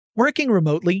Working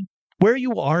remotely, where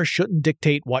you are shouldn't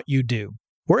dictate what you do.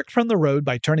 Work from the road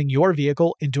by turning your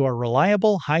vehicle into a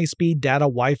reliable high-speed data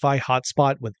Wi-Fi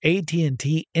hotspot with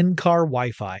AT&T in-car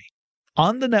Wi-Fi.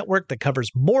 On the network that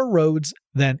covers more roads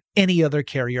than any other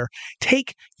carrier,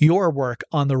 take your work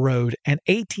on the road and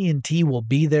AT&T will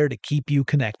be there to keep you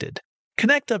connected.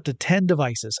 Connect up to 10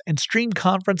 devices and stream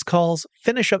conference calls,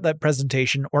 finish up that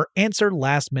presentation, or answer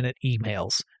last-minute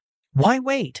emails. Why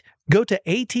wait? Go to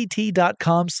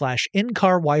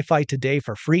att.com/in-car Wi-Fi today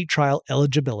for free trial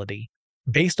eligibility.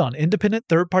 Based on independent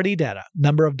third-party data,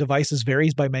 number of devices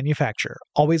varies by manufacturer.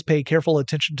 Always pay careful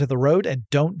attention to the road and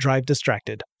don't drive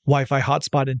distracted. Wi-Fi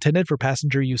hotspot intended for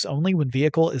passenger use only when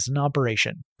vehicle is in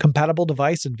operation. Compatible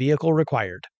device and vehicle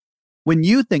required. When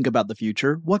you think about the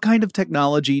future, what kind of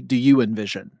technology do you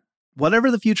envision?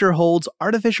 Whatever the future holds,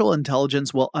 artificial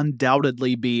intelligence will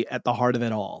undoubtedly be at the heart of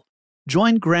it all.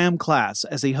 Join Graham Class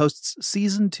as he hosts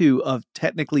Season 2 of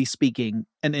Technically Speaking,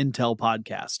 an Intel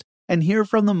podcast, and hear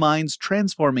from the minds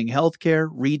transforming healthcare,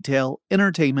 retail,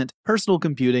 entertainment, personal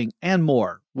computing, and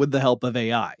more with the help of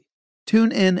AI.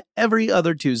 Tune in every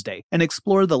other Tuesday and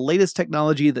explore the latest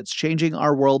technology that's changing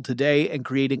our world today and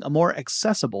creating a more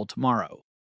accessible tomorrow.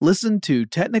 Listen to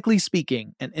Technically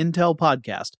Speaking, an Intel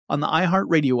podcast on the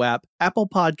iHeartRadio app, Apple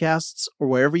Podcasts, or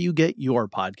wherever you get your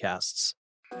podcasts.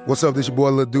 What's up, this your boy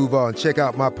Lil Duval, and check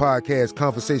out my podcast,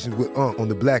 Conversations with Unc, on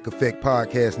the Black Effect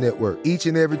Podcast Network. Each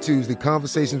and every Tuesday,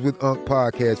 Conversations with Unc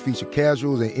podcast feature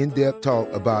casuals and in-depth talk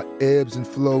about ebbs and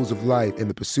flows of life and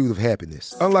the pursuit of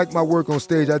happiness. Unlike my work on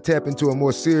stage, I tap into a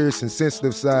more serious and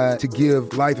sensitive side to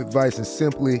give life advice and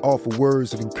simply offer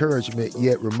words of encouragement,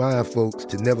 yet remind folks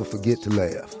to never forget to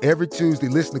laugh. Every Tuesday,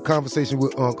 listen to Conversations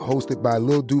with Unc, hosted by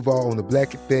Lil Duval on the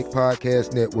Black Effect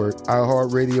Podcast Network,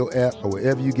 iHeartRadio app, or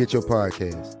wherever you get your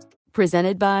podcasts.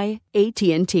 Presented by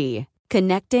AT&T.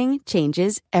 Connecting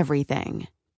changes everything.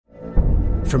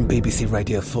 From BBC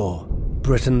Radio 4,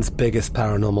 Britain's biggest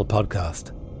paranormal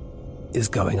podcast is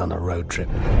going on a road trip.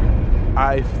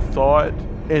 I thought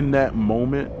in that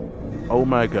moment, oh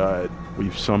my God,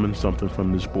 we've summoned something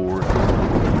from this board.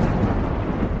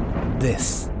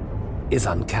 This is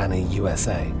Uncanny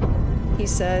USA. He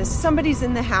says, somebody's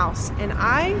in the house, and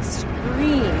I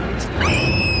screamed.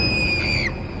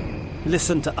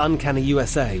 Listen to Uncanny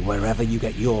USA wherever you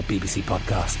get your BBC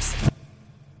podcasts,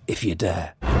 if you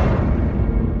dare.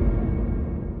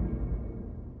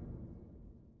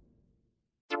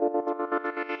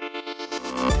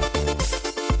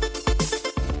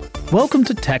 Welcome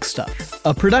to Tech Stuff,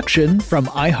 a production from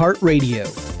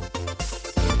iHeartRadio.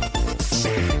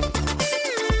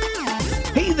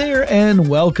 Hey there, and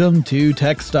welcome to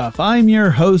Tech Stuff. I'm your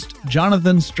host,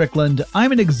 Jonathan Strickland.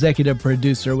 I'm an executive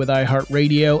producer with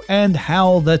iHeartRadio, and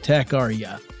how the tech are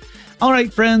ya? All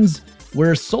right, friends,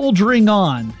 we're soldiering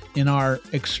on in our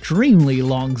extremely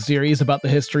long series about the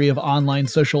history of online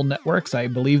social networks. I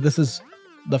believe this is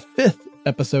the 5th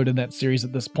episode in that series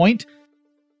at this point.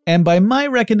 And by my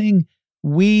reckoning,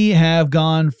 we have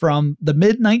gone from the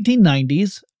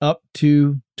mid-1990s up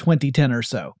to 2010 or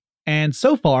so. And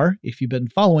so far, if you've been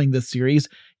following this series,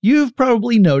 you've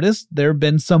probably noticed there have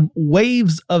been some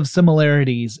waves of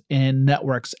similarities in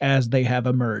networks as they have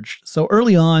emerged. So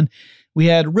early on, we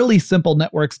had really simple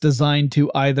networks designed to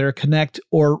either connect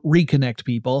or reconnect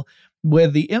people,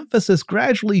 with the emphasis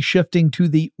gradually shifting to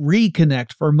the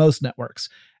reconnect for most networks,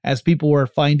 as people were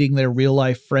finding their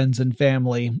real-life friends and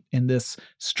family in this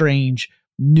strange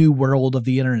new world of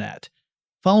the internet.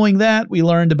 Following that, we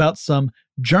learned about some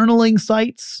journaling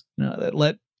sites that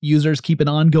let users keep an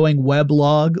ongoing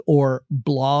weblog or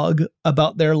blog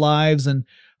about their lives and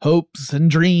hopes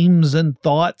and dreams and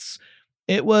thoughts.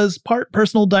 It was part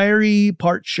personal diary,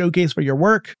 part showcase for your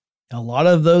work. A lot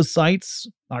of those sites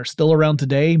are still around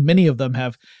today. Many of them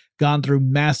have gone through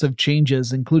massive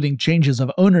changes, including changes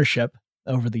of ownership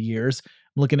over the years.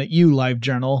 I'm looking at you,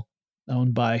 LiveJournal,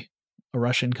 owned by a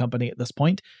Russian company at this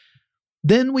point.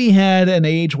 Then we had an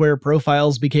age where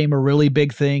profiles became a really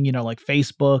big thing, like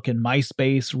Facebook and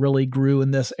MySpace really grew in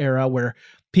this era, where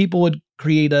people would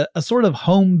create a sort of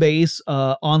home base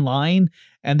online,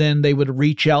 and then they would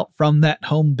reach out from that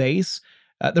home base.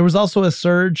 There was also a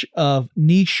surge of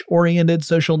niche-oriented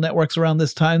social networks around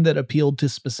this time that appealed to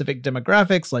specific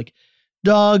demographics like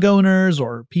dog owners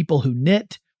or people who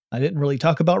knit. I didn't really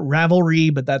talk about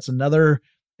Ravelry, but that's another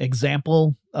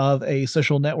example of a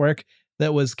social network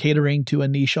that was catering to a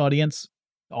niche audience.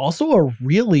 Also a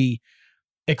really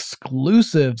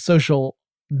exclusive social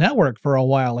network for a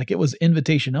while, like it was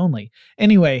invitation only.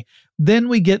 Anyway, then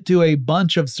we get to a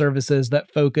bunch of services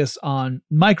that focus on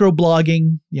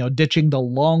microblogging, ditching the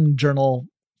long journal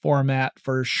format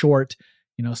for short,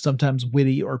 sometimes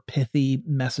witty or pithy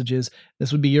messages.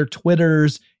 This would be your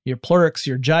Twitters, your Pluriks,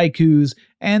 your Jaikus,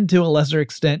 and to a lesser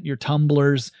extent, your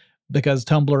Tumblrs, because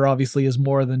Tumblr obviously is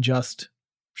more than just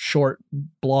short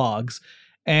blogs.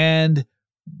 And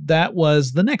that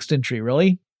was the next entry,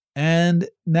 really. And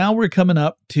now we're coming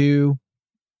up to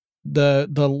the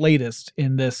latest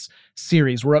in this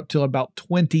series. We're up to about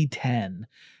 2010,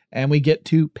 and we get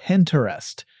to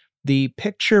Pinterest, the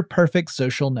picture-perfect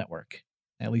social network,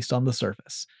 at least on the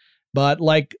surface. But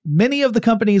like many of the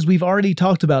companies we've already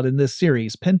talked about in this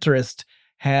series, Pinterest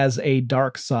has a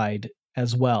dark side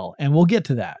as well, and we'll get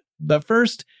to that. But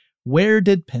first, where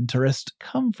did Pinterest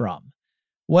come from?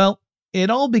 Well, it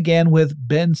all began with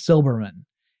Ben Silbermann.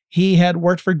 He had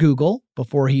worked for Google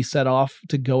before he set off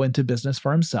to go into business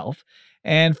for himself.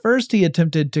 And first he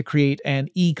attempted to create an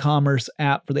e-commerce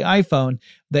app for the iPhone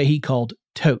that he called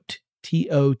Tote,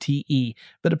 T-O-T-E.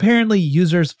 But apparently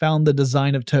users found the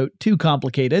design of Tote too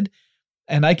complicated.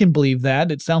 And I can believe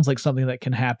that. It sounds like something that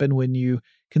can happen when you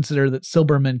consider that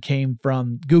Silbermann came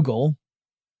from Google,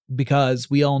 because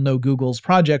we all know Google's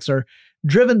projects are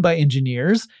driven by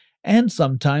engineers, and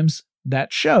sometimes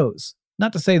that shows.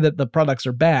 Not to say that the products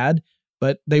are bad,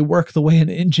 but they work the way an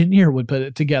engineer would put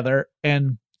it together.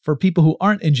 And for people who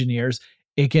aren't engineers,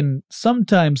 it can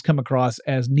sometimes come across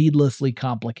as needlessly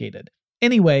complicated.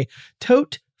 Anyway,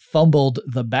 Tote fumbled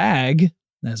the bag,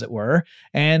 as it were,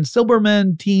 and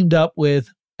Silbermann teamed up with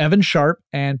Evan Sharp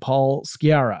and Paul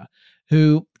Sciarra,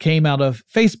 who came out of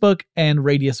Facebook and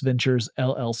Radius Ventures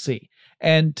LLC.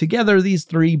 And together, these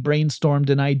three brainstormed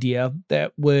an idea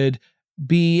that would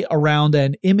be around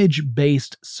an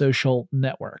image-based social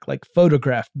network, like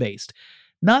photograph-based.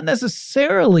 Not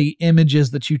necessarily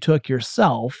images that you took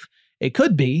yourself. It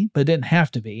could be, but it didn't have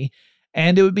to be.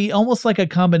 And it would be almost like a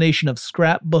combination of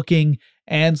scrapbooking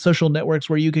and social networks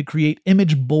where you could create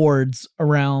image boards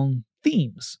around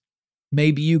themes.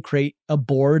 Maybe you create a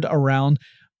board around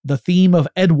the theme of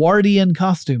Edwardian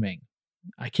costuming.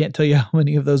 I can't tell you how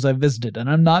many of those I've visited, and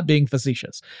I'm not being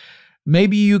facetious.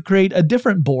 Maybe you create a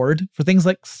different board for things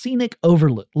like scenic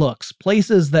overlooks,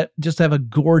 places that just have a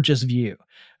gorgeous view.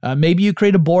 Maybe you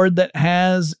create a board that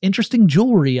has interesting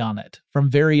jewelry on it from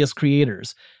various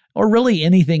creators, or really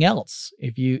anything else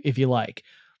if you like.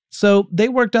 So they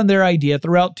worked on their idea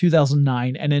throughout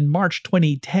 2009, and in March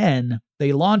 2010,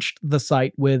 they launched the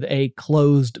site with a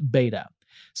closed beta.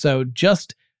 So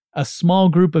just a small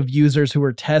group of users who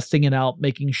were testing it out,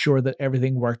 making sure that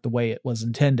everything worked the way it was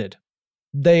intended.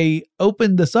 They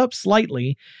opened this up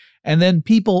slightly, and then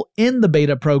people in the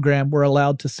beta program were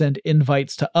allowed to send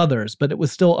invites to others, but it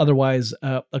was still otherwise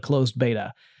a closed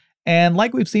beta. And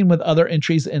like we've seen with other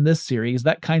entries in this series,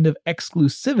 that kind of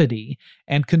exclusivity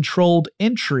and controlled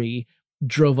entry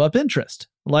drove up interest.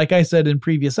 Like I said in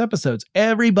previous episodes,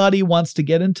 everybody wants to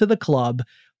get into the club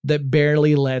that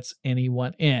barely lets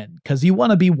anyone in, because you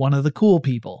want to be one of the cool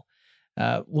people.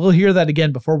 We'll hear that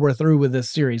again before we're through with this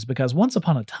series, because once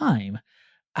upon a time,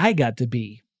 I got to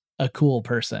be a cool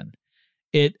person.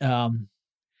 It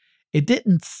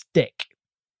didn't stick,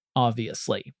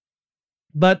 obviously.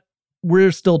 But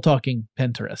we're still talking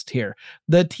Pinterest here.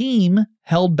 The team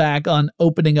held back on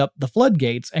opening up the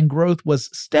floodgates, and growth was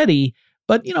steady,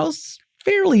 but,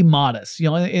 fairly modest.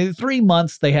 In 3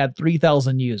 months, they had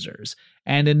 3,000 users,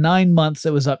 and in 9 months,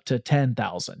 it was up to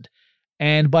 10,000.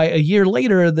 And by a year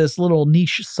later, this little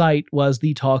niche site was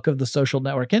the talk of the social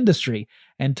network industry,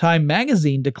 and Time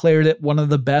magazine declared it one of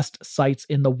the best sites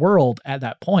in the world at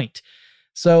that point.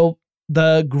 So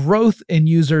the growth in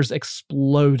users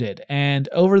exploded, and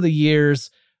over the years,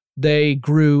 they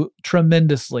grew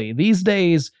tremendously. These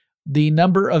days, the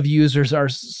number of users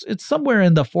it's somewhere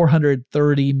in the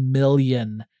 430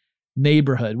 million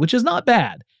neighborhood, which is not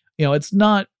bad. It's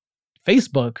not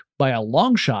Facebook by a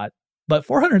long shot, but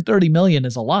 430 million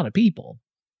is a lot of people.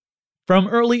 From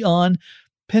early on,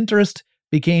 Pinterest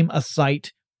became a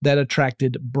site that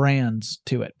attracted brands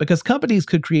to it, because companies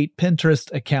could create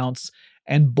Pinterest accounts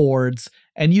and boards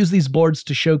and use these boards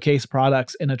to showcase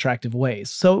products in attractive ways.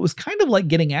 So it was kind of like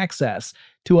getting access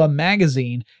to a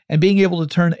magazine and being able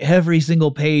to turn every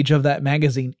single page of that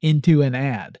magazine into an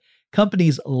ad.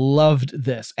 Companies loved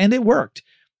this, and it worked.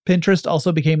 Pinterest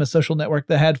also became a social network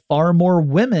that had far more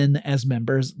women as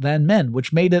members than men,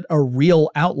 which made it a real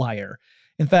outlier.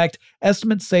 In fact,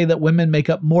 estimates say that women make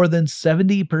up more than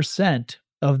 70%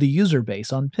 of the user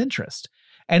base on Pinterest.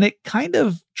 And it kind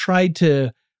of tried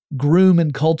to groom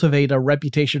and cultivate a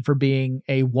reputation for being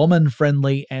a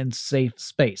woman-friendly and safe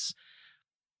space.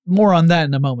 More on that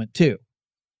in a moment, too.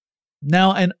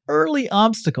 Now, an early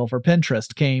obstacle for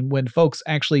Pinterest came when folks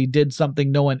actually did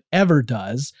something no one ever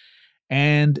does,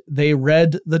 and they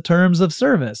read the terms of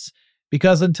service.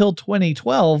 because until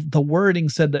 2012, the wording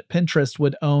said that Pinterest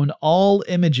would own all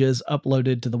images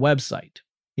uploaded to the website.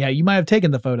 Yeah, you might have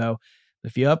taken the photo.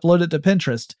 If you upload it to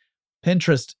Pinterest,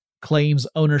 Pinterest claims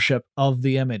ownership of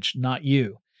the image, not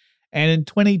you. And in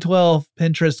 2012,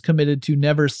 Pinterest committed to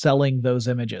never selling those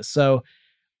images. So,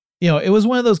 it was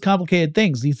one of those complicated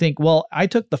things. You think, well, I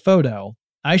took the photo.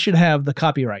 I should have the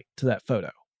copyright to that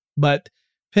photo. But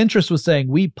Pinterest was saying,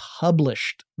 we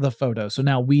published the photo, so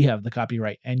now we have the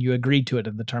copyright, and you agreed to it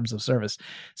in the terms of service.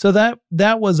 So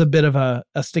that was a bit of a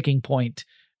sticking point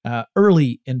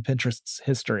early in Pinterest's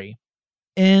history.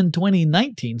 In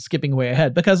 2019, skipping way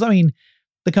ahead, because,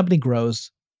 the company grows.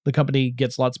 The company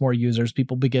gets lots more users.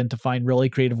 People begin to find really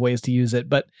creative ways to use it.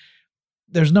 But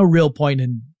there's no real point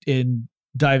in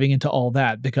diving into all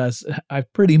that because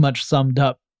I've pretty much summed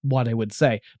up what I would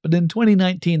say. But in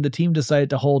 2019, the team decided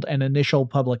to hold an initial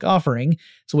public offering.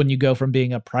 So when you go from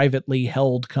being a privately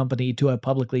held company to a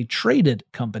publicly traded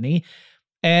company,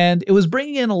 and it was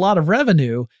bringing in a lot of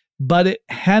revenue, but it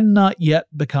had not yet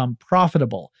become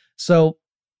profitable. So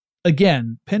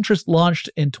again, Pinterest launched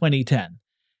in 2010.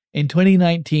 In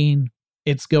 2019,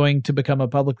 it's going to become a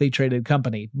publicly traded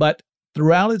company, but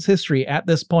throughout its history at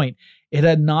this point, it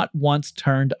had not once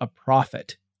turned a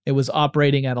profit. It was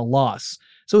operating at a loss.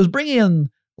 So it was bringing in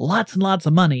lots and lots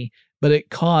of money, but it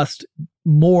cost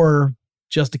more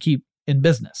just to keep in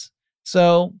business.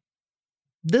 So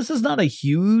this is not a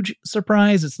huge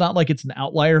surprise. It's not like it's an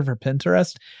outlier for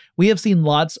Pinterest. We have seen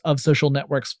lots of social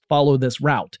networks follow this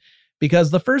route because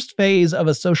the first phase of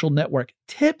a social network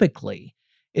typically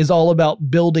is all about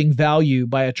building value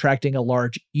by attracting a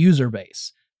large user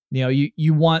base.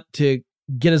 You want to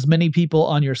get as many people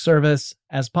on your service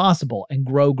as possible and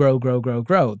grow.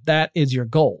 That is your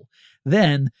goal.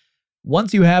 Then,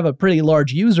 once you have a pretty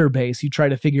large user base, you try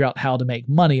to figure out how to make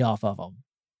money off of them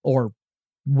or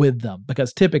with them,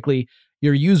 because typically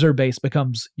your user base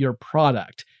becomes your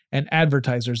product and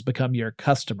advertisers become your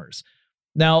customers.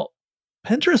 Now,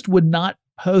 Pinterest would not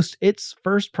post its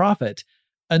first profit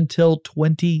until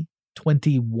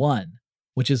 2021,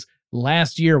 which is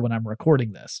last year when I'm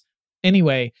recording this.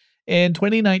 Anyway, in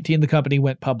 2019, the company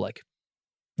went public.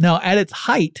 Now, at its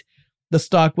height, the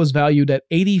stock was valued at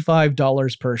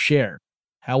 $85 per share.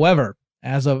 However,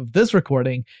 as of this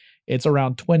recording, it's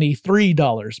around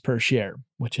 $23 per share,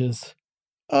 which is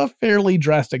a fairly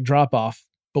drastic drop-off,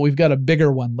 but we've got a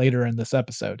bigger one later in this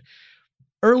episode.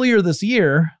 Earlier this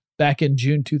year, back in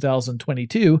June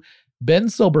 2022, Ben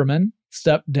Silbermann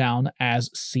stepped down as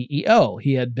CEO.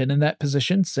 He had been in that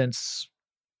position since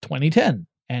 2010,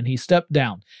 and he stepped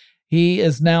down. He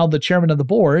is now the chairman of the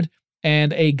board,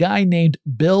 and a guy named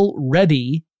Bill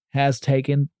Ready has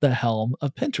taken the helm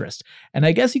of Pinterest. And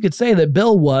I guess you could say that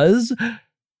Bill was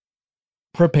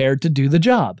prepared to do the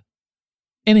job.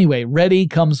 Anyway, Ready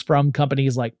comes from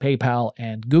companies like PayPal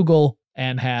and Google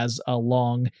and has a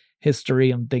long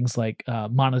history on things like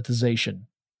monetization.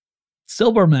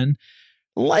 Silbermann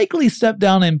likely stepped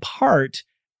down in part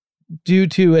due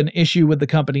to an issue with the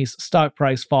company's stock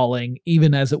price falling,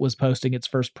 even as it was posting its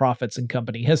first profits in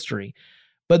company history.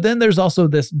 But then there's also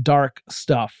this dark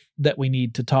stuff that we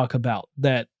need to talk about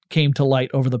that came to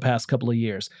light over the past couple of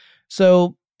years.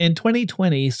 So in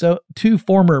 2020, two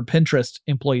former Pinterest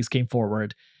employees came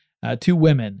forward, two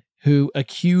women who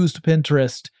accused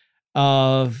Pinterest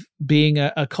of being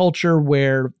a culture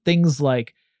where things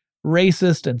like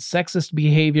racist and sexist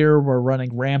behavior were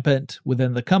running rampant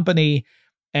within the company,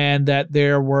 and that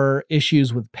there were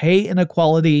issues with pay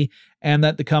inequality, and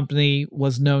that the company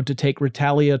was known to take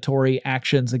retaliatory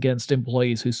actions against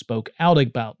employees who spoke out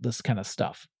about this kind of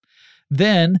stuff.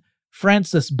 Then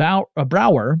Frances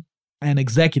Brower, an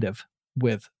executive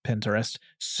with Pinterest,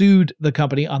 sued the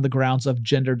company on the grounds of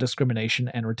gender discrimination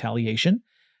and retaliation.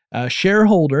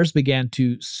 Shareholders began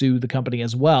to sue the company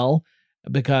as well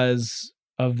because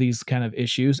of these kind of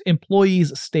issues.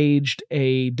 Employees staged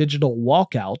a digital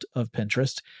walkout of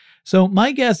Pinterest. So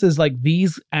my guess is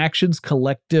these actions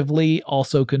collectively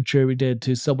also contributed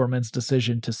to Silbermann's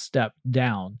decision to step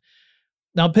down.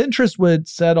 Now, Pinterest would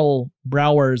settle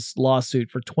Brower's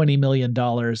lawsuit for $20 million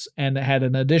and had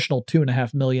an additional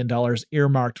 $2.5 million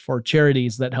earmarked for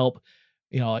charities that help,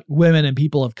 women and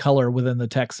people of color within the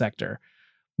tech sector.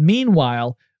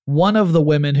 Meanwhile, one of the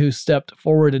women who stepped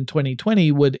forward in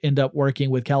 2020 would end up working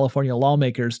with California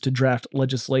lawmakers to draft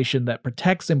legislation that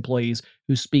protects employees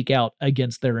who speak out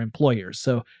against their employers.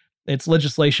 So it's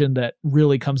legislation that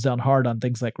really comes down hard on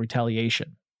things like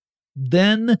retaliation.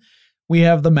 Then we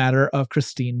have the matter of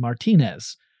Christine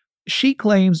Martinez. She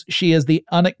claims she is the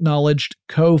unacknowledged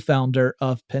co-founder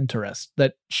of Pinterest,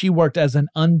 that she worked as an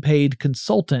unpaid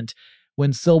consultant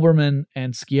when Silberman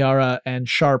and Sciarra and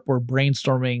Sharp were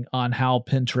brainstorming on how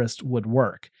Pinterest would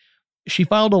work. She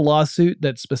filed a lawsuit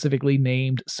that specifically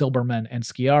named Silberman and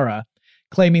Sciarra,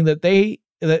 claiming that they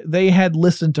had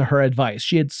listened to her advice.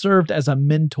 She had served as a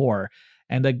mentor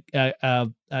and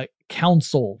a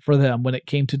counsel for them when it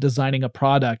came to designing a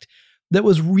product that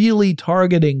was really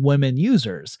targeting women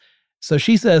users. So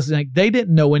she says they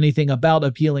didn't know anything about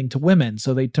appealing to women,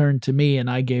 so they turned to me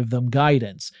and I gave them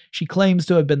guidance. She claims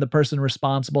to have been the person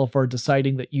responsible for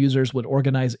deciding that users would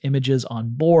organize images on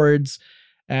boards,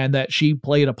 and that she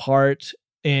played a part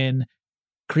in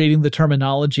creating the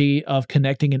terminology of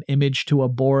connecting an image to a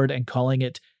board and calling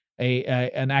it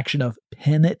an action of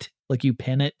pin it, like you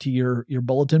pin it to your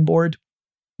bulletin board.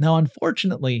 Now,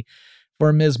 unfortunately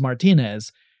for Ms.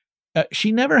 Martinez,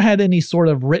 she never had any sort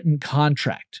of written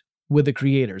contract with the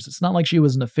creators. It's not like she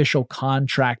was an official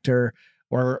contractor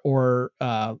or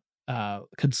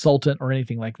consultant or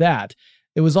anything like that.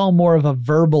 It was all more of a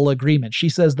verbal agreement. She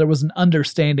says there was an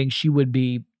understanding she would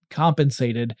be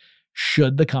compensated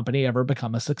should the company ever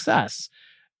become a success.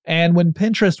 And when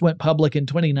Pinterest went public in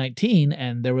 2019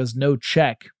 and there was no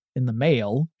check in the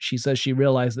mail, she says she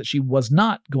realized that she was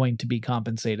not going to be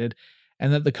compensated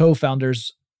and that the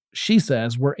co-founders, she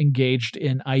says, were engaged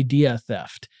in idea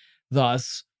theft.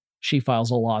 Thus, she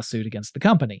files a lawsuit against the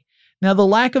company. Now, the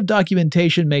lack of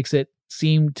documentation makes it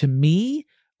seem to me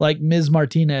like Ms.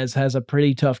 Martinez has a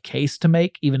pretty tough case to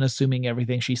make, even assuming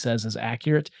everything she says is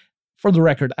accurate. For the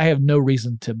record, I have no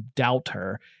reason to doubt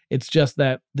her. It's just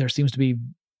that there seems to be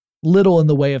little in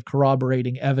the way of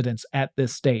corroborating evidence at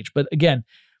this stage. But again,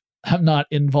 I'm not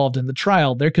involved in the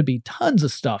trial. There could be tons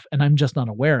of stuff, and I'm just not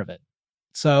aware of it.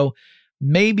 So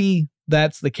maybe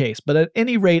that's the case. But at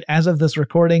any rate, as of this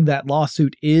recording, that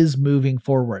lawsuit is moving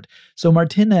forward. So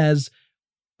Martinez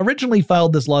originally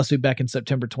filed this lawsuit back in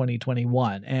September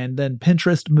 2021, and then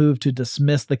Pinterest moved to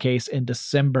dismiss the case in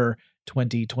December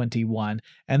 2021.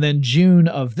 And then June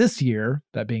of this year,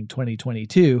 that being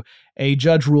 2022, a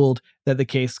judge ruled that the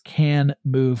case can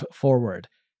move forward.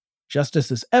 Justice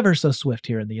is ever so swift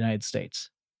here in the United States.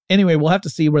 Anyway, we'll have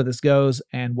to see where this goes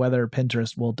and whether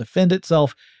Pinterest will defend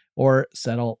itself or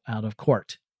settle out of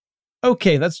court.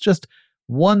 Okay, that's just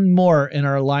one more in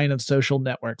our line of social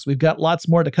networks. We've got lots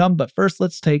more to come, but first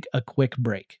let's take a quick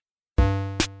break.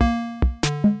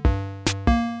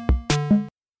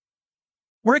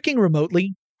 Working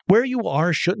remotely, where you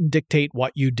are shouldn't dictate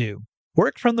what you do.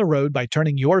 Work from the road by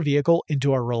turning your vehicle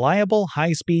into a reliable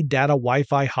high-speed data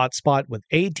Wi-Fi hotspot with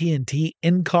AT&T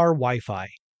in-car Wi-Fi.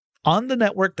 On the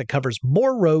network that covers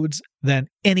more roads than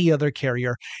any other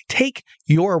carrier, take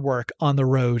your work on the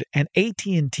road and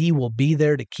AT&T will be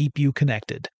there to keep you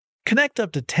connected. Connect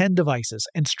up to 10 devices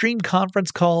and stream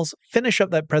conference calls, finish up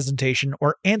that presentation,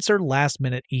 or answer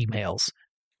last-minute emails.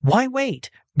 Why wait?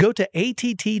 Go to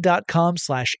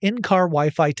att.com/in-car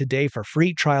Wi-Fi today for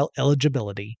free trial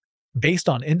eligibility. Based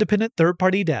on independent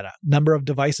third-party data, number of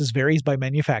devices varies by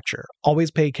manufacturer. Always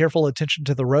pay careful attention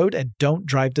to the road and don't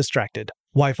drive distracted.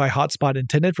 Wi-Fi hotspot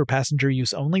intended for passenger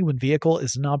use only when vehicle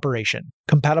is in operation.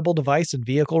 Compatible device and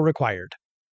vehicle required.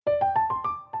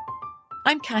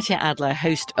 I'm Katya Adler,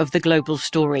 host of The Global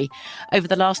Story. Over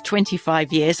the last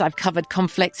 25 years, I've covered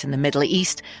conflicts in the Middle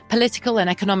East, political and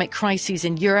economic crises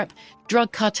in Europe,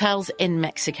 drug cartels in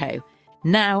Mexico.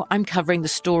 Now I'm covering the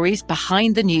stories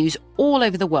behind the news all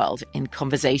over the world in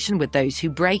conversation with those who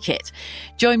break it.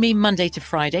 Join me Monday to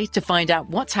Friday to find out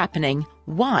what's happening,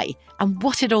 why, and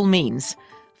what it all means.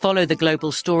 Follow The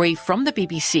Global Story from the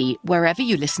BBC wherever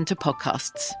you listen to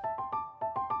podcasts.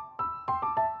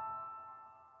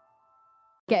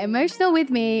 Get emotional with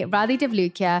me, Radhi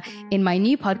Devlukia, in my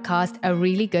new podcast, A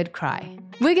Really Good Cry.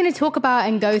 We're going to talk about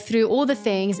and go through all the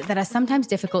things that are sometimes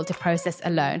difficult to process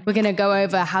alone. We're going to go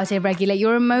over how to regulate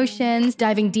your emotions,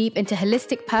 diving deep into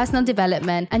holistic personal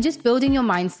development, and just building your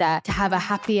mindset to have a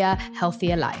happier,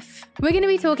 healthier life. We're going to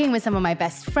be talking with some of my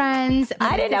best friends.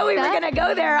 I didn't know we were going to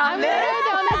go there on this.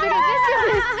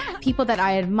 People that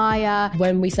I admire.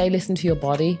 When we say listen to your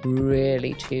body,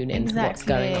 really tune into what's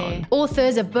going on.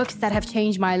 Authors of books that have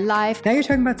changed my life. Now you're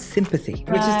talking about sympathy,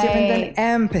 which is different than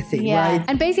empathy, right?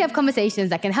 And basically have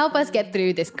conversations that can help us get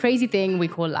through this crazy thing we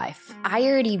call life. I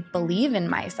already believe in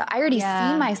myself. I already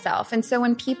see myself. And so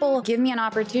when people give me an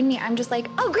opportunity, I'm just like,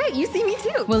 oh, great, you see me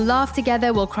too. We'll laugh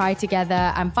together, we'll cry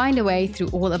together, and find a way through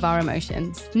all of our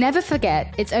emotions. Never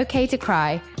forget, it's okay to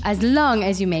cry as long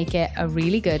as you make it a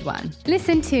really good one.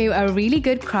 Listen to A Really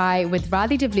Good Cry with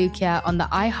Radhi Devlukia on the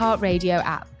iHeartRadio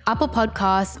app, Apple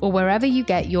Podcasts, or wherever you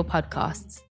get your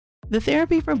podcasts. The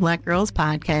Therapy for Black Girls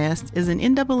podcast is an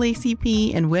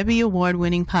NAACP and Webby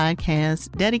Award-winning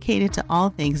podcast dedicated to all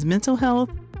things mental health,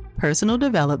 personal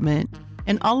development,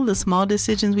 and all of the small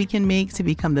decisions we can make to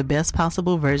become the best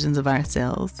possible versions of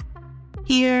ourselves.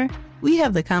 Here, we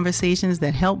have the conversations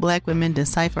that help Black women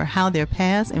decipher how their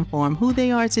past inform who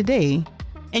they are today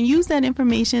and use that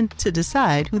information to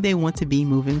decide who they want to be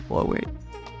moving forward.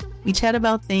 We chat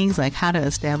about things like how to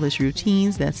establish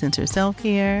routines that center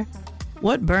self-care,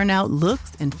 what burnout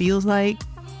looks and feels like,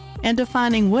 and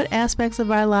defining what aspects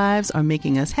of our lives are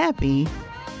making us happy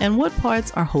and what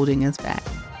parts are holding us back.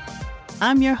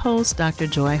 I'm your host, Dr.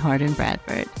 Joy Harden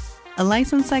Bradford, a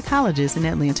licensed psychologist in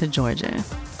Atlanta, Georgia,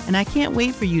 and I can't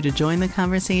wait for you to join the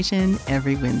conversation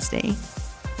every Wednesday.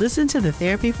 Listen to the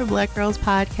Therapy for Black Girls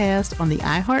podcast on the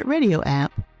iHeartRadio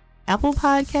app, Apple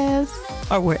Podcasts,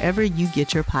 or wherever you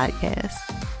get your podcasts.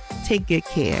 Take good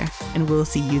care, and we'll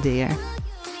see you there.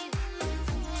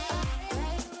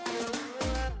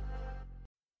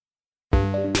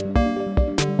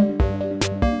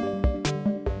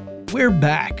 We're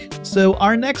back. So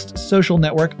our next social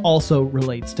network also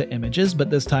relates to images, but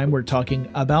this time we're talking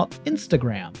about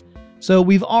Instagram. So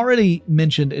we've already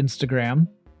mentioned Instagram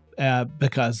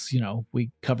because,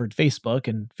 we covered Facebook,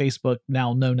 and Facebook,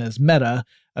 now known as Meta,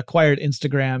 acquired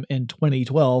Instagram in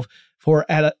 2012 for,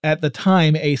 at the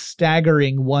time, a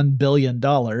staggering $1 billion.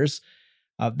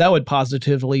 That would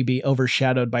positively be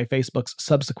overshadowed by Facebook's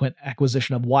subsequent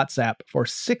acquisition of WhatsApp for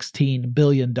 $16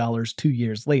 billion 2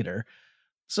 years later.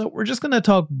 So we're just going to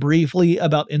talk briefly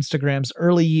about Instagram's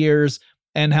early years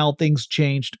and how things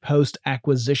changed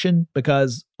post-acquisition,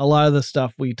 because a lot of the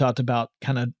stuff we talked about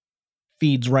kind of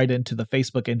feeds right into the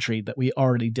Facebook entry that we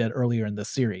already did earlier in this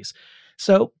series.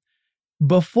 So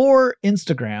before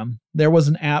Instagram, there was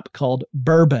an app called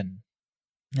Bourbon.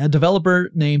 A developer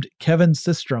named Kevin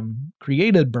Systrom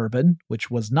created Bourbon,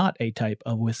 which was not a type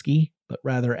of whiskey, but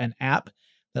rather an app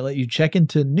that let you check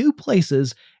into new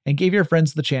places and gave your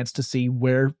friends the chance to see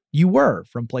where you were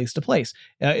from place to place.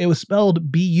 It was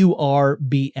spelled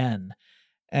B-U-R-B-N.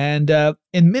 And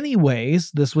in many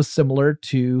ways, this was similar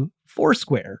to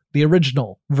Foursquare, the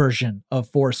original version of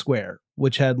Foursquare,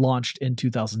 which had launched in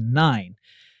 2009.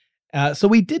 So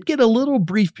we did get a little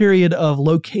brief period of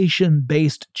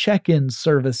location-based check-in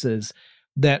services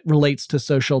that relates to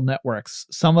social networks.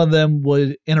 Some of them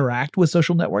would interact with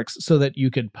social networks so that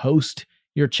you could post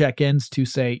your check-ins to,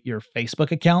 say, your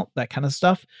Facebook account, that kind of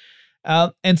stuff.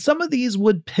 And some of these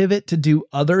would pivot to do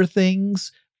other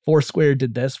things. Foursquare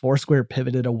did this. Foursquare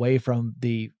pivoted away from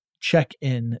the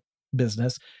check-in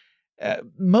business,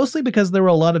 mostly because there were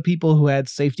a lot of people who had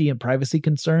safety and privacy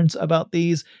concerns about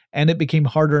these, and it became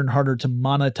harder and harder to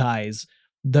monetize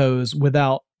those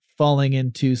without falling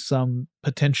into some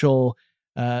potential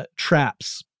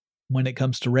traps when it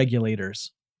comes to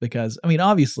regulators. Because,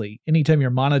 obviously, anytime you're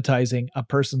monetizing a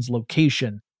person's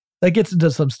location, that gets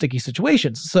into some sticky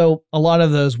situations. So a lot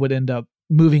of those would end up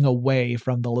moving away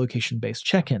from the location-based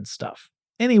check-in stuff.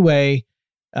 Anyway,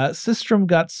 Systrom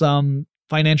got some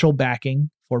financial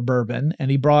backing for Bourbon, and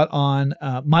he brought on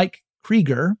Mike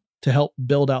Krieger to help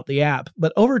build out the app.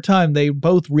 But over time, they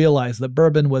both realized that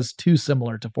Bourbon was too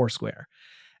similar to Foursquare,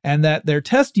 and that their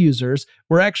test users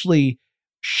were actually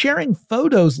sharing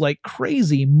photos like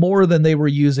crazy more than they were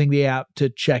using the app to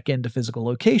check into physical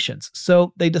locations.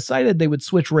 So they decided they would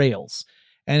switch rails,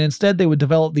 and instead they would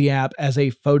develop the app as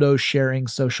a photo sharing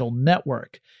social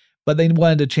network. But they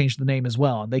wanted to change the name as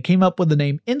well. And they came up with the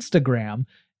name Instagram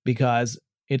because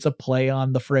it's a play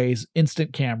on the phrase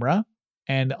instant camera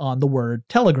and on the word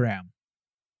telegram,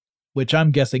 which I'm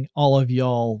guessing all of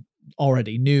y'all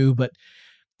already knew, but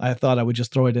I thought I would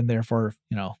just throw it in there for,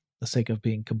 the sake of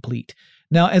being complete.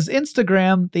 Now, as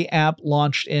Instagram, the app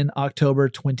launched in October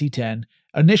 2010,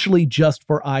 initially just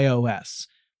for iOS.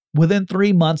 Within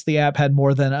 3 months, the app had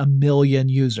more than 1 million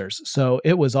users, so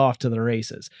it was off to the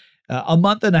races. A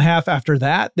month and a half after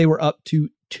that, they were up to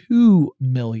 2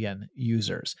 million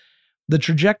users. The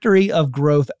trajectory of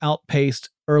growth outpaced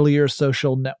earlier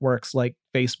social networks like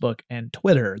Facebook and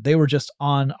Twitter. They were just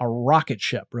on a rocket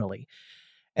ship, really.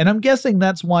 And I'm guessing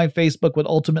that's why Facebook would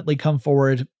ultimately come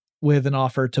forward with an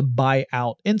offer to buy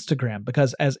out Instagram,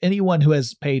 because as anyone who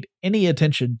has paid any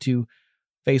attention to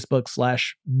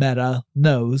Facebook/Meta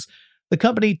knows, the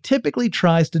company typically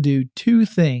tries to do two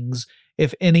things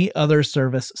if any other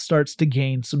service starts to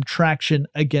gain some traction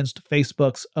against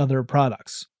Facebook's other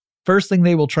products. First thing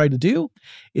they will try to do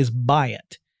is buy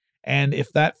it. And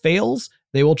if that fails,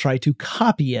 they will try to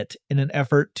copy it in an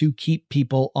effort to keep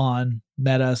people on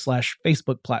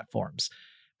Meta/Facebook platforms.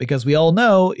 Because we all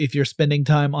know if you're spending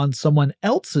time on someone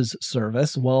else's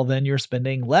service, well, then you're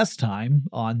spending less time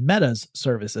on Meta's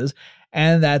services,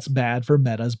 and that's bad for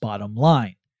Meta's bottom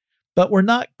line. But we're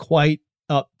not quite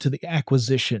up to the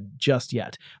acquisition just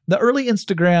yet. The early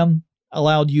Instagram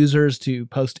allowed users to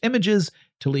post images,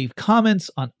 to leave comments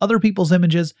on other people's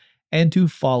images, and to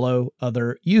follow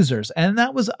other users. And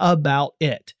that was about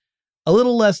it. A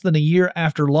little less than a year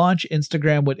after launch,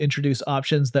 Instagram would introduce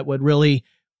options that would really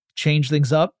change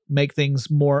things up, make things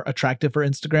more attractive for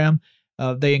Instagram.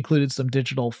 They included some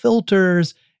digital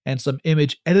filters and some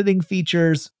image editing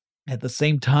features. At the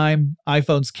same time,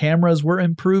 iPhone's cameras were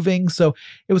improving, so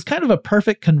it was kind of a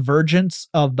perfect convergence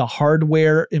of the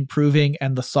hardware improving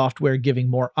and the software giving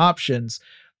more options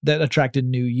that attracted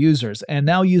new users. And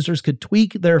now users could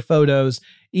tweak their photos,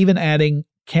 even adding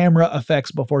camera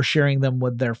effects before sharing them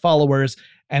with their followers,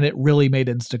 and it really made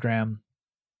Instagram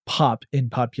pop in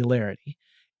popularity.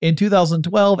 In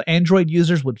 2012, Android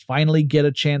users would finally get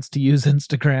a chance to use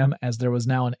Instagram, as there was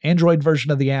now an Android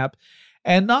version of the app.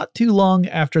 And not too long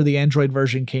after the Android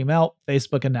version came out,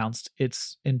 Facebook announced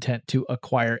its intent to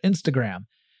acquire Instagram.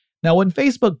 Now, when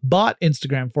Facebook bought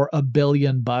Instagram for $1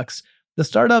 billion, the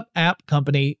startup app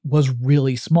company was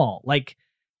really small. Like,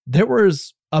 there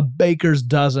was a baker's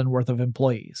dozen worth of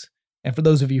employees. And for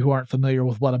those of you who aren't familiar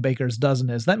with what a baker's dozen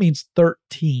is, that means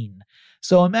 13.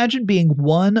 So imagine being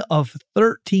one of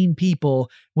 13 people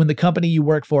when the company you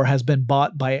work for has been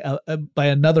bought by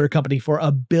another company for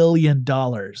 $1 billion.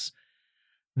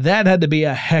 That had to be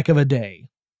a heck of a day.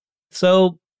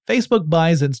 So Facebook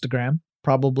buys Instagram,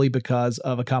 probably because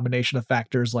of a combination of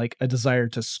factors like a desire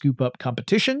to scoop up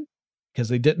competition, because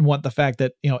they didn't want the fact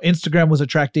that, Instagram was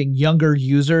attracting younger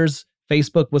users.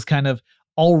 Facebook was kind of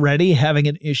already having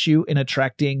an issue in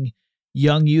attracting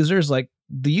young users. Like,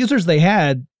 the users they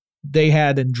had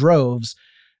in droves,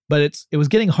 but it was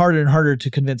getting harder and harder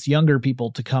to convince younger people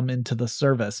to come into the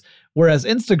service. Whereas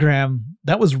Instagram,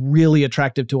 that was really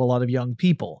attractive to a lot of young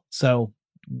people. So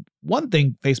one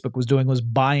thing Facebook was doing was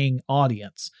buying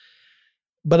audience.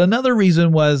 But another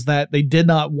reason was that they did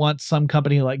not want some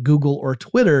company like Google or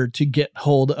Twitter to get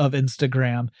hold of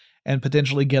Instagram and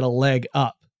potentially get a leg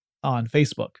up on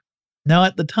Facebook. Now,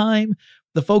 at the time,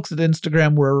 the folks at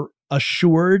Instagram were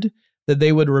assured that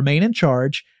they would remain in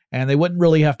charge and they wouldn't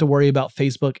really have to worry about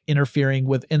Facebook interfering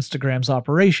with Instagram's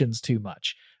operations too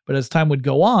much. But as time would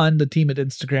go on, the team at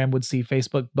Instagram would see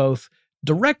Facebook both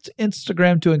direct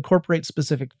Instagram to incorporate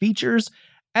specific features,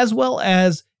 as well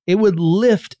as it would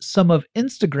lift some of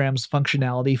Instagram's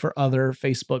functionality for other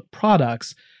Facebook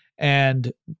products,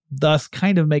 and thus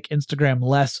kind of make Instagram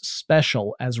less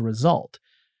special as a result.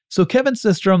 So Kevin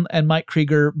Systrom and Mike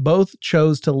Krieger both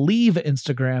chose to leave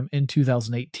Instagram in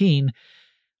 2018,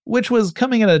 which was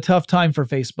coming at a tough time for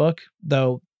Facebook,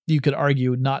 though you could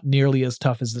argue not nearly as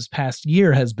tough as this past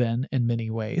year has been in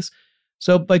many ways.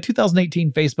 So by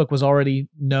 2018, Facebook was already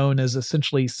known as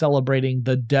essentially celebrating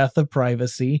the death of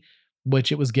privacy,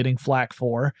 which it was getting flack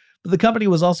for. But the company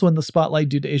was also in the spotlight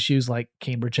due to issues like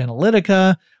Cambridge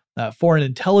Analytica, foreign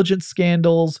intelligence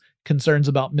scandals, concerns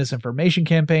about misinformation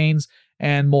campaigns,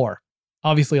 and more.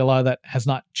 Obviously, a lot of that has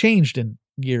not changed in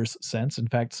years since. In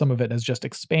fact, some of it has just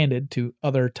expanded to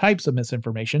other types of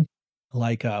misinformation,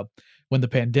 like when the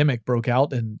pandemic broke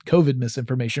out and COVID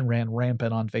misinformation ran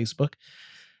rampant on Facebook.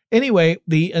 Anyway,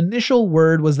 the initial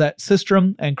word was that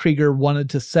Systrom and Krieger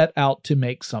wanted to set out to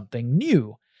make something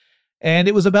new. And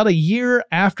it was about a year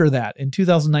after that, in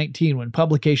 2019, when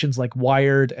publications like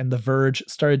Wired and The Verge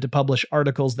started to publish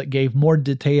articles that gave more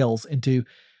details into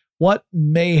what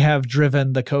may have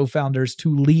driven the co-founders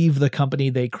to leave the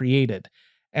company they created.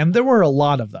 And there were a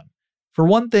lot of them. For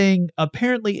one thing,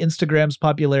 apparently Instagram's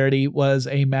popularity was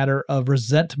a matter of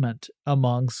resentment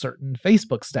among certain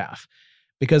Facebook staff,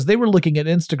 because they were looking at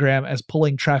Instagram as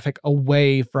pulling traffic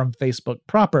away from Facebook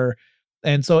proper,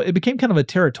 and so it became kind of a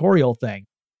territorial thing.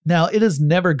 Now, it is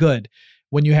never good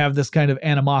when you have this kind of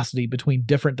animosity between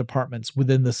different departments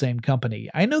within the same company.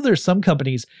 I know there's some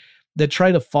companies that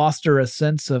try to foster a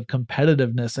sense of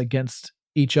competitiveness against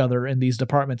each other in these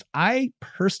departments. I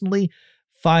personally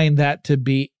find that to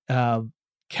be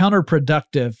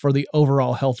counterproductive for the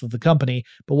overall health of the company,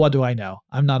 but what do I know?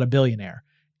 I'm not a billionaire.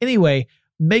 Anyway,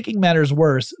 making matters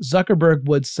worse, Zuckerberg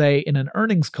would say in an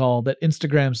earnings call that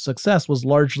Instagram's success was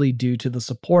largely due to the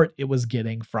support it was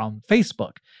getting from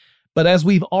Facebook. But as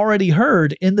we've already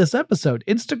heard in this episode,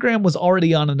 Instagram was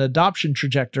already on an adoption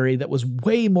trajectory that was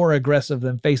way more aggressive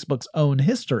than Facebook's own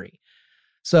history.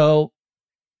 So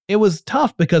it was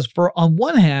tough because on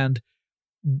one hand,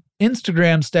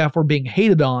 Instagram staff were being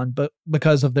hated on but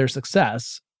because of their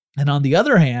success. And on the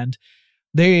other hand,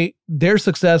 their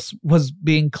success was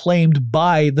being claimed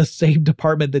by the same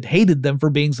department that hated them for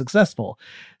being successful.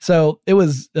 So it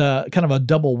was kind of a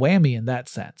double whammy in that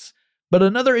sense. But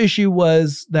another issue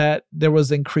was that there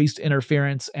was increased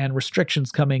interference and restrictions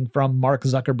coming from Mark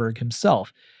Zuckerberg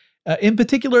himself. In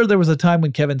particular, there was a time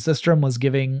when Kevin Systrom was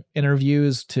giving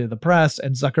interviews to the press,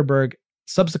 and Zuckerberg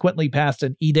subsequently passed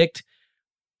an edict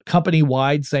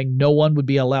company-wide saying no one would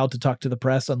be allowed to talk to the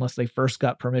press unless they first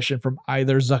got permission from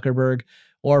either Zuckerberg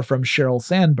or from Sheryl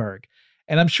Sandberg.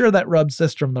 And I'm sure that rubbed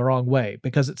Systrom the wrong way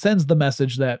because it sends the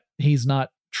message that he's not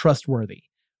trustworthy,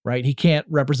 right? He can't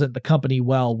represent the company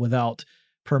well without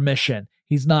permission.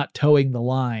 He's not towing the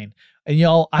line. And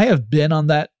y'all, I have been on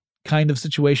that kind of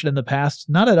situation in the past,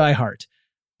 not at iHeart,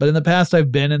 but in the past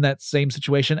I've been in that same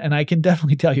situation, and I can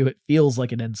definitely tell you it feels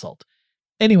like an insult.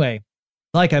 Anyway,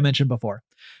 like I mentioned before,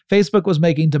 Facebook was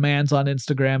making demands on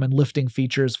Instagram and lifting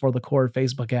features for the core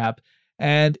Facebook app,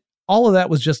 and all of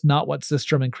that was just not what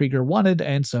Systrom and Krieger wanted,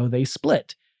 and so they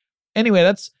split. Anyway,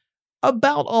 that's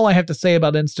about all I have to say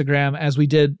about Instagram, as we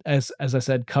did, as I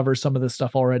said, cover some of this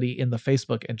stuff already in the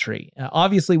Facebook entry.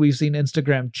 Obviously, we've seen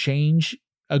Instagram change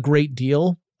a great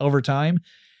deal over time.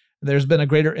 There's been a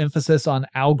greater emphasis on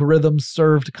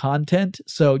algorithm-served content,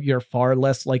 so you're far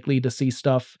less likely to see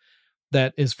stuff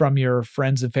that is from your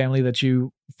friends and family that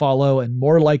you follow, and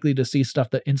more likely to see stuff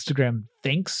that Instagram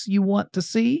thinks you want to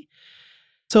see.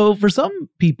 So for some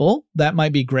people, that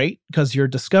might be great because you're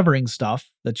discovering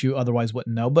stuff that you otherwise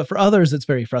wouldn't know. But for others, it's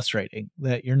very frustrating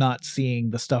that you're not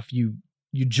seeing the stuff you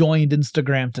joined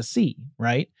Instagram to see,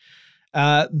 right?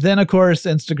 Then, of course,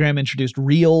 Instagram introduced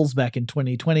Reels back in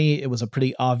 2020. It was a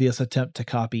pretty obvious attempt to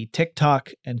copy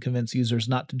TikTok and convince users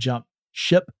not to jump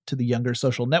ship to the younger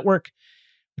social network,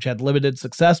 which had limited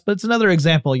success. But it's another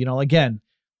example, again,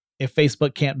 if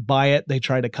Facebook can't buy it, they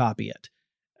try to copy it.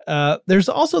 There's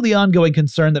also the ongoing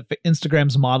concern that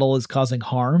Instagram's model is causing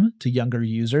harm to younger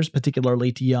users,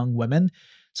 particularly to young women.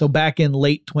 So back in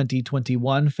late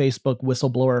 2021, Facebook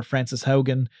whistleblower Frances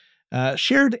Haugen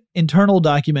shared internal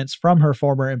documents from her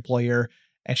former employer,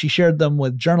 and she shared them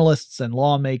with journalists and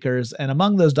lawmakers. And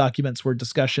among those documents were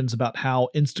discussions about how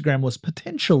Instagram was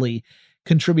potentially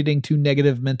contributing to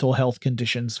negative mental health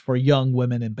conditions for young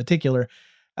women in particular.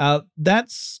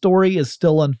 That story is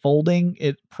still unfolding.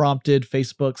 It prompted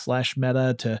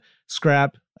Facebook/Meta to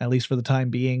scrap, at least for the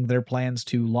time being, their plans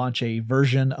to launch a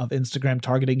version of Instagram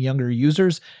targeting younger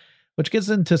users, which gets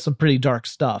into some pretty dark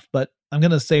stuff. But I'm going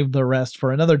to save the rest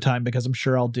for another time because I'm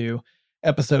sure I'll do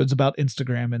episodes about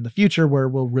Instagram in the future where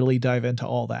we'll really dive into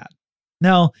all that.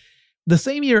 Now, the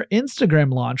same year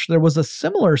Instagram launched, there was a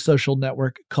similar social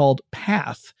network called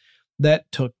Path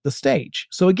that took the stage.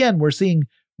 So again, we're seeing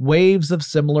waves of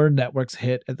similar networks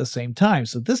hit at the same time.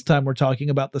 So this time we're talking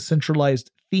about the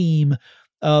centralized theme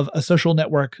of a social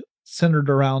network centered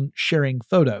around sharing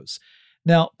photos.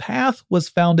 Now, Path was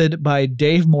founded by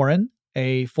Dave Morin,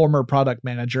 a former product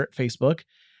manager at Facebook,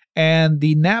 and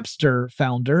the Napster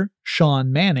founder,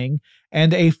 Sean Manning,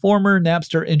 and a former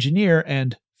Napster engineer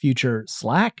and future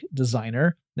Slack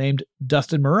designer named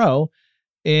Dustin Moreau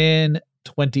in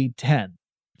 2010.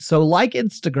 So like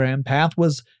Instagram, Path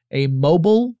was a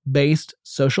mobile-based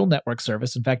social network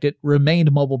service. In fact, it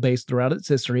remained mobile-based throughout its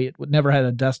history. It never had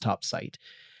a desktop site.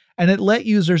 And it let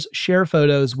users share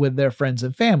photos with their friends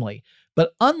and family.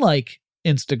 But unlike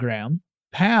Instagram,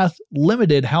 Path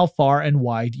limited how far and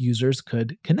wide users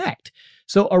could connect.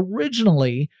 So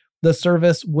originally, the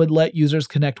service would let users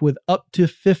connect with up to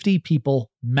 50 people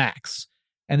max.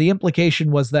 And the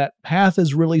implication was that Path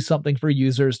is really something for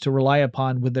users to rely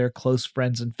upon with their close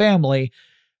friends and family,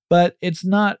 but it's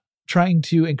not trying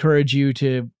to encourage you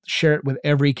to share it with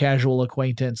every casual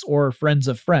acquaintance or friends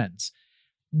of friends.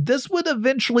 This would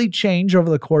eventually change over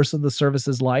the course of the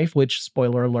service's life, which,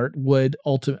 spoiler alert, would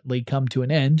ultimately come to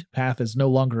an end. Path is no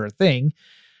longer a thing.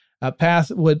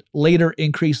 Path would later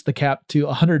increase the cap to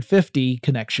 150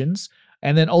 connections,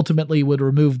 and then ultimately would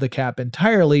remove the cap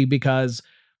entirely because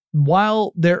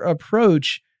while their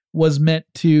approach was meant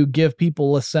to give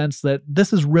people a sense that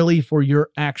this is really for your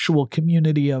actual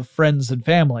community of friends and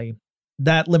family,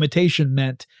 that limitation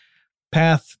meant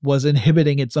Path was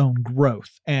inhibiting its own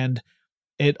growth. And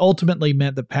it ultimately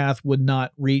meant that Path would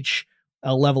not reach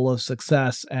a level of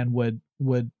success and would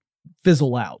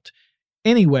fizzle out.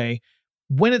 Anyway,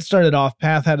 when it started off,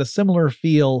 Path had a similar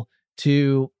feel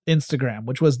to Instagram,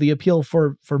 which was the appeal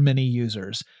for many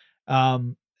users.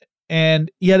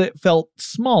 And yet it felt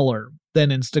smaller than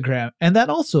Instagram, and that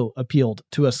also appealed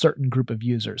to a certain group of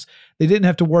users. They didn't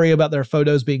have to worry about their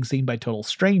photos being seen by total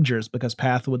strangers because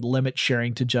Path would limit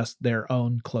sharing to just their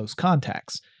own close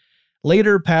contacts.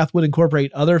 Later, Path would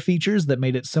incorporate other features that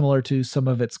made it similar to some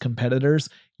of its competitors.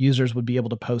 Users would be able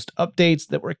to post updates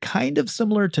that were kind of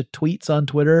similar to tweets on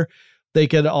Twitter. They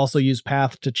could also use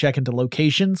Path to check into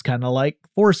locations, kind of like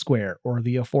Foursquare or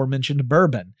the aforementioned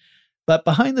Bourbon. But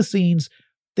behind the scenes,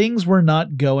 things were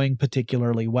not going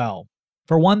particularly well.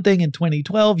 For one thing, in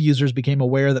 2012, users became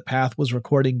aware that Path was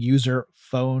recording user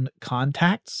phone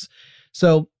contacts.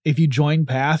 So if you joined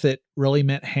Path, it really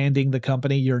meant handing the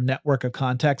company your network of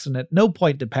contacts, and at no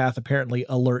point did Path apparently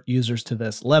alert users to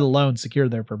this, let alone secure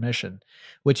their permission,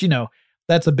 which,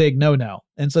 that's a big no-no.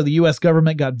 And so the US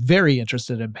government got very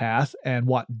interested in Path and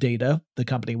what data the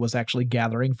company was actually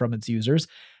gathering from its users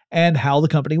and how the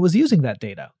company was using that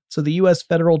data. So the US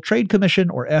Federal Trade Commission,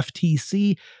 or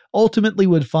FTC, ultimately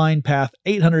would fine Path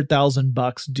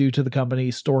 $800,000 due to the company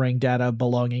storing data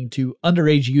belonging to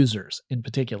underage users in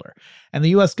particular. And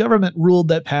the US government ruled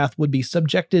that Path would be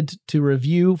subjected to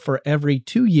review for every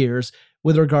 2 years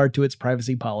with regard to its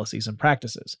privacy policies and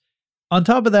practices. On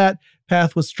top of that,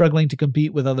 Path was struggling to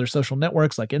compete with other social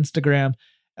networks like Instagram.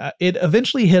 It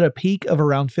eventually hit a peak of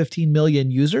around 15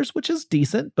 million users, which is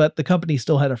decent, but the company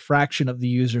still had a fraction of the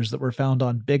users that were found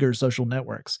on bigger social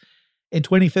networks. In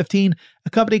 2015, a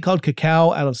company called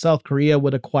Kakao out of South Korea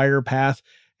would acquire Path,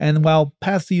 and while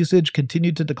Path's usage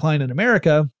continued to decline in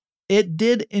America, it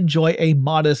did enjoy a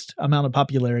modest amount of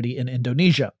popularity in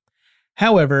Indonesia.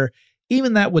 However,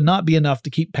 even that would not be enough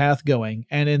to keep Path going,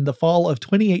 and in the fall of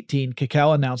 2018,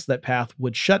 Kakao announced that Path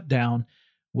would shut down,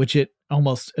 which it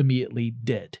almost immediately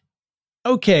did.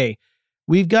 Okay,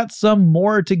 we've got some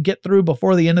more to get through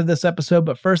before the end of this episode,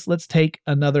 but first let's take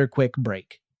another quick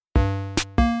break.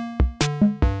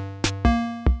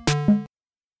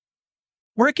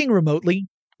 Working remotely,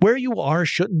 where you are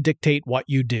shouldn't dictate what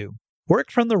you do.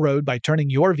 Work from the road by turning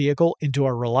your vehicle into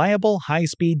a reliable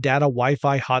high-speed data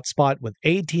Wi-Fi hotspot with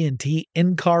AT&T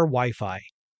in-car Wi-Fi.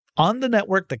 On the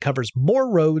network that covers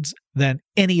more roads than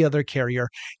any other carrier,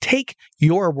 take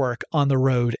your work on the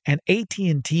road and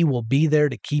AT&T will be there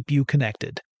to keep you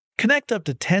connected. Connect up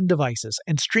to 10 devices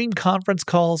and stream conference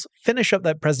calls, finish up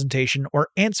that presentation, or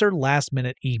answer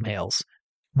last-minute emails.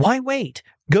 Why wait?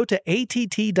 Go to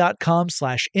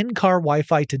att.com/in-car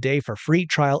Wi-Fi today for free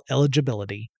trial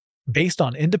eligibility. Based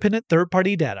on independent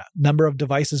third-party data, number of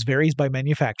devices varies by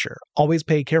manufacturer. Always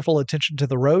pay careful attention to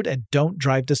the road and don't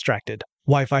drive distracted.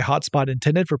 Wi-Fi hotspot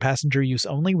intended for passenger use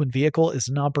only when vehicle is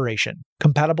in operation.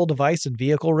 Compatible device and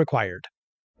vehicle required.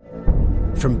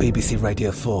 From BBC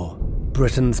Radio 4,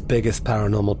 Britain's biggest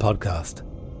paranormal podcast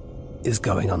is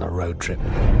going on a road trip.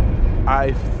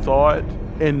 I thought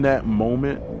in that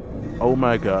moment, oh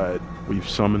my God, we've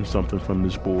summoned something from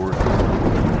this board.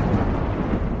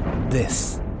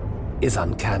 This is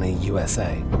Uncanny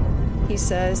USA. He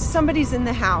says, somebody's in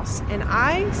the house, and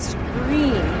I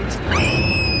screamed.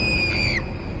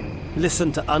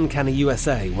 Listen to Uncanny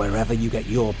USA wherever you get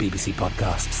your BBC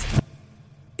podcasts,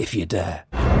 if you dare.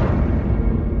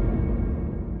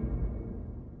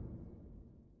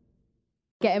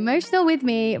 Get emotional with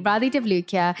me, Radhi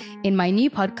Devlukia, in my new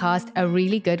podcast, A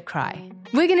Really Good Cry.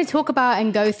 We're going to talk about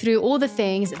and go through all the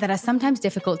things that are sometimes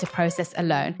difficult to process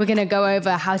alone. We're going to go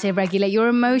over how to regulate your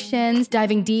emotions,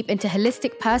 diving deep into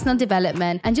holistic personal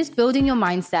development, and just building your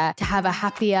mindset to have a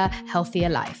happier, healthier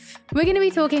life. We're going to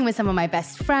be talking with some of my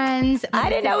best friends. I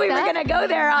didn't know we were going to go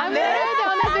there on this.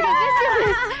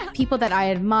 People that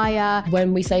I admire.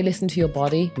 When we say listen to your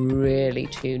body, really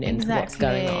tune into what's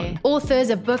going on. Authors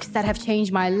of books that have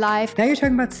changed my life. Now you're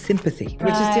talking about sympathy,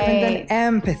 which is different than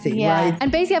empathy, right? And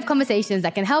basically have conversations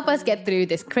that can help us get through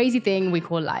this crazy thing we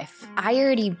call life. I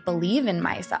already believe in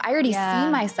myself. I already see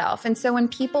myself. And so when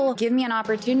people give me an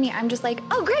opportunity, I'm just like,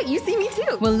 oh, great, you see me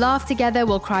too. We'll laugh together,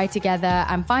 we'll cry together,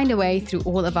 and find a way through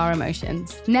all of our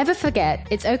emotions. Never forget,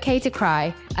 it's okay to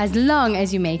cry, as long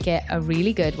as you make it a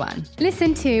really good one.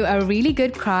 Listen to A Really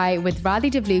Good Cry with Radhi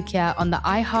Devlukia on the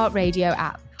iHeartRadio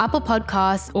app, Apple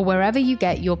Podcasts, or wherever you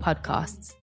get your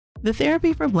podcasts. The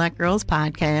Therapy for Black Girls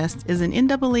podcast is an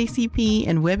NAACP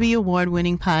and Webby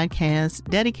Award-winning podcast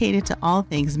dedicated to all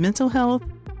things mental health,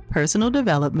 personal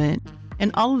development,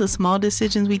 and all of the small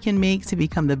decisions we can make to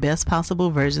become the best possible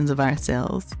versions of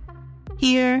ourselves.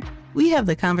 Here, we have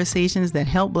the conversations that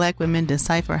help Black women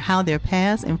decipher how their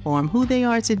past inform who they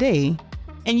are today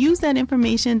and use that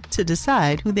information to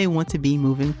decide who they want to be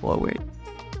moving forward.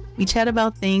 We chat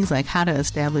about things like how to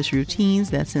establish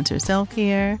routines that center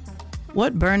self-care,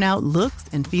 what burnout looks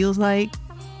and feels like,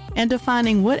 and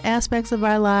defining what aspects of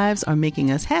our lives are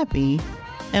making us happy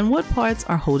and what parts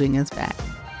are holding us back.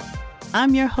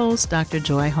 I'm your host, Dr.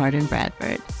 Joy Harden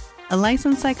Bradford, a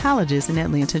licensed psychologist in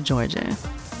Atlanta, Georgia,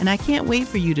 and I can't wait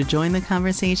for you to join the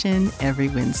conversation every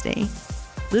Wednesday.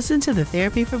 Listen to the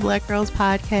Therapy for Black Girls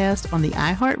podcast on the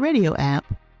iHeartRadio app,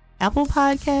 Apple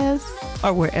Podcasts,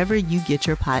 or wherever you get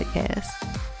your podcasts.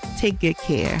 Take good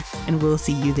care, and we'll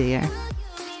see you there.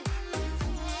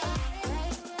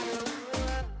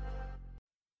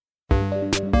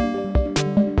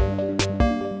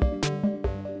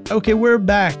 Okay, we're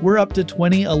back. We're up to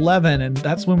 2011, and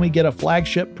that's when we get a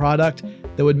flagship product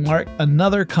that would mark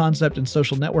another concept in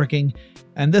social networking.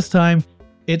 And this time,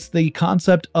 it's the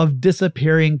concept of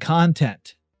disappearing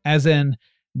content. As in,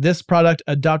 this product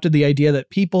adopted the idea that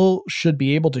people should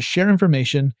be able to share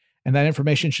information, and that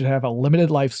information should have a limited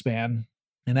lifespan.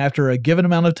 And after a given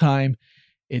amount of time,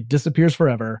 it disappears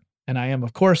forever. And I am,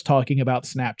 of course, talking about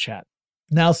Snapchat.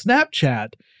 Now,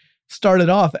 Snapchat started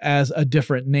off as a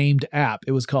different named app.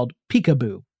 It was called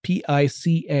Peekaboo,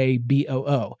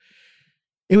 Picaboo.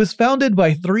 It was founded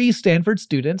by 3 Stanford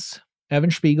students,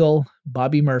 Evan Spiegel,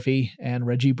 Bobby Murphy, and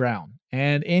Reggie Brown.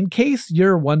 And in case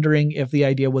you're wondering if the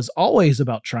idea was always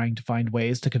about trying to find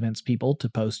ways to convince people to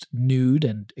post nude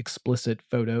and explicit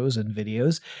photos and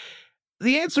videos,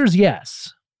 the answer is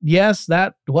yes. Yes,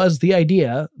 that was the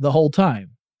idea the whole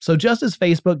time. So just as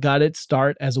Facebook got its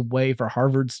start as a way for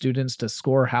Harvard students to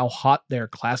score how hot their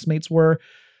classmates were,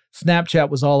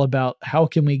 Snapchat was all about how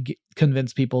can we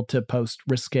convince people to post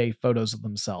risque photos of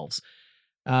themselves.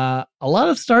 A lot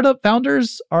of startup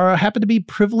founders happen to be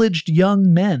privileged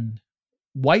young men,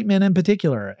 white men in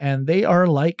particular, and they are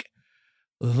like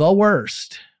the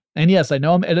worst. And yes, I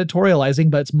know I'm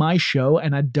editorializing, but it's my show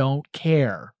and I don't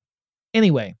care.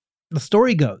 Anyway, the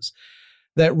story goes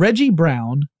that Reggie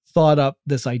Brown thought up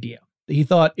this idea. He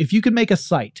thought if you could make a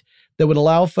site that would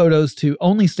allow photos to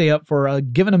only stay up for a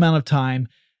given amount of time,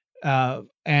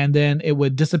 and then it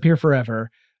would disappear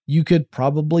forever, you could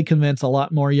probably convince a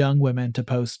lot more young women to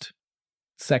post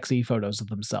sexy photos of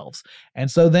themselves.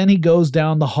 And so then he goes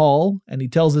down the hall and he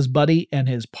tells his buddy and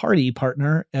his party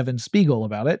partner, Evan Spiegel,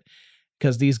 about it,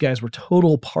 because these guys were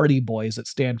total party boys at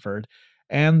Stanford.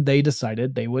 And they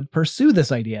decided they would pursue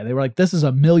this idea. They were like, this is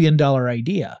 $1 million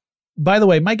idea. By the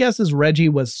way, my guess is Reggie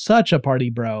was such a party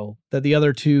bro that the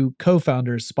other 2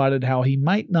 co-founders spotted how he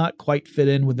might not quite fit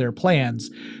in with their plans.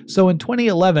 So in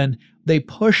 2011, they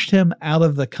pushed him out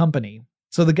of the company.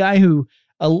 So the guy who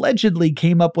allegedly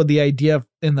came up with the idea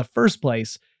in the first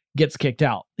place gets kicked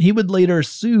out. He would later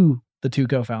sue the 2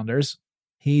 co-founders.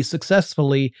 He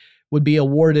successfully would be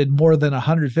awarded more than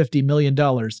 $150 million.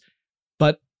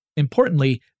 But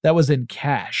importantly, that was in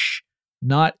cash,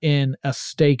 not in a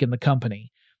stake in the company.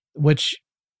 Which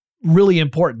really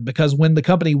important because when the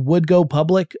company would go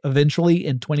public eventually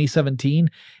in 2017,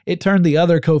 it turned the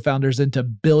other co-founders into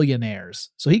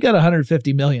billionaires. So he got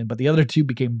 $150 million, but the other 2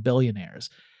 became billionaires.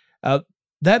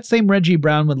 That same Reggie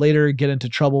Brown would later get into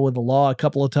trouble with the law a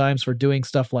couple of times for doing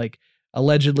stuff like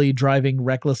allegedly driving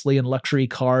recklessly in luxury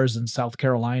cars in South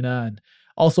Carolina and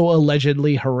also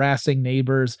allegedly harassing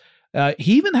neighbors.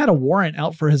 He even had a warrant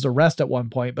out for his arrest at one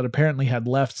point, but apparently had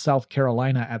left South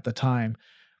Carolina at the time.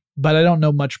 But I don't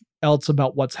know much else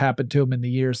about what's happened to him in the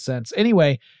years since.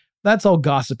 Anyway, that's all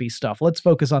gossipy stuff. Let's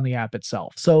focus on the app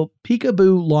itself. So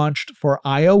Peekaboo launched for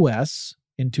iOS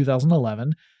in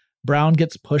 2011. Brown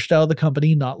gets pushed out of the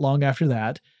company not long after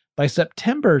that. By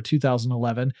September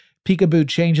 2011, Peekaboo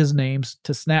changes names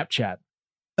to Snapchat.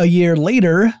 A year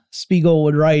later, Spiegel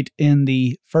would write in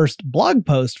the first blog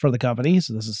post for the company,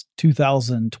 so this is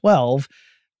 2012,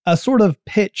 a sort of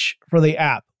pitch for the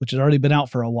app, which had already been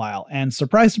out for a while. And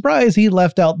surprise, surprise, he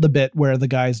left out the bit where the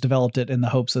guys developed it in the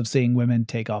hopes of seeing women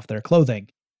take off their clothing.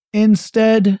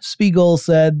 Instead, Spiegel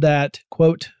said that,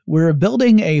 quote, "We're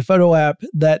building a photo app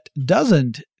that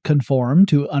doesn't conform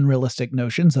to unrealistic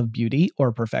notions of beauty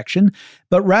or perfection,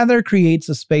 but rather creates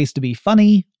a space to be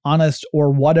funny, honest, or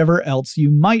whatever else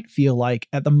you might feel like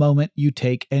at the moment you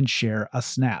take and share a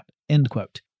snap," end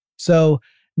quote. So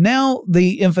now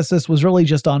the emphasis was really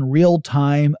just on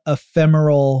real-time,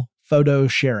 ephemeral photo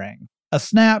sharing. A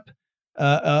snap,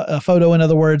 a photo, in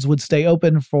other words, would stay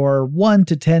open for 1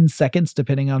 to 10 seconds,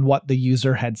 depending on what the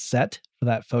user had set for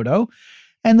that photo,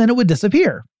 and then it would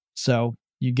disappear. So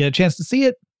you'd get a chance to see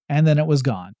it, and then it was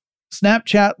gone.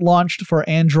 Snapchat launched for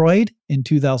Android in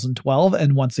 2012,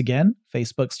 and once again,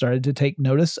 Facebook started to take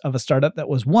notice of a startup that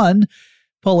was 1,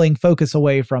 pulling focus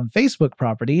away from Facebook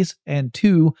properties, and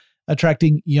 2,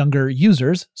 attracting younger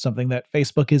users, something that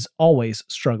Facebook is always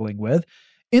struggling with.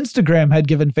 Instagram had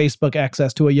given Facebook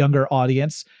access to a younger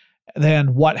audience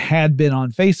than what had been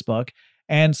on Facebook,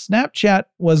 and Snapchat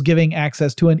was giving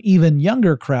access to an even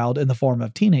younger crowd in the form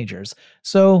of teenagers.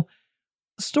 So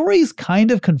stories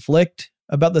kind of conflict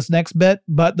about this next bit,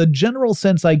 but the general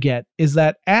sense I get is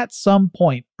that at some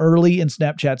point early in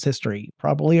Snapchat's history,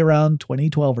 probably around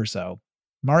 2012 or so,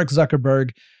 Mark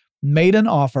Zuckerberg made an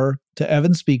offer to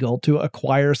Evan Spiegel to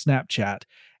acquire Snapchat,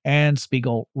 and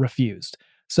Spiegel refused.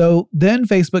 So then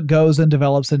Facebook goes and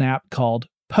develops an app called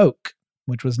Poke,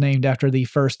 which was named after the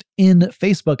first in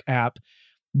Facebook app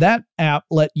That app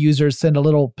let users send a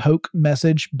little poke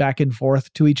message back and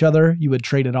forth to each other. You would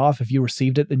trade it off. If you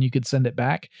received it, then you could send it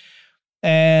back.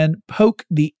 And Poke,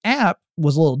 the app,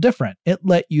 was a little different. It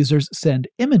let users send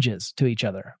images to each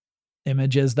other.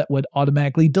 Images that would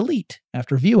automatically delete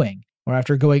after viewing or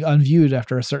after going unviewed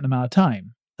after a certain amount of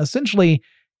time. Essentially,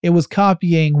 it was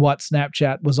copying what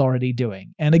Snapchat was already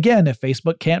doing. And again, if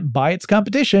Facebook can't buy its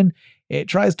competition, it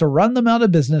tries to run them out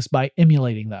of business by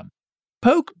emulating them.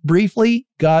 Poke briefly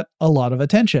got a lot of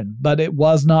attention, but it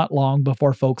was not long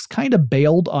before folks kind of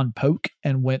bailed on Poke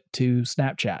and went to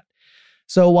Snapchat.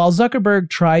 So while Zuckerberg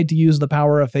tried to use the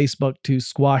power of Facebook to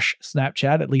squash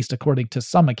Snapchat, at least according to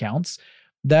some accounts,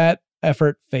 that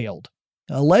effort failed.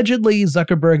 Allegedly,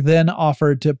 Zuckerberg then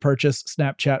offered to purchase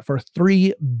Snapchat for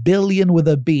 $3 billion with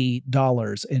a B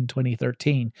dollars in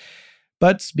 2013.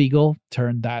 But Spiegel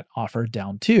turned that offer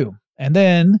down too. And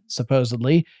then,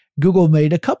 supposedly, Google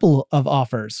made a couple of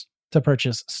offers to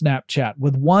purchase Snapchat,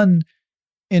 with one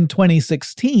in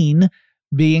 2016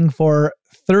 being for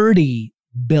 $30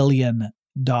 billion.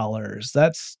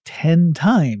 That's 10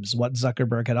 times what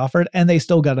Zuckerberg had offered, and they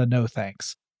still got a no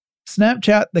thanks.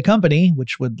 Snapchat, the company,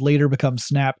 which would later become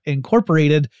Snap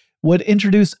Incorporated, would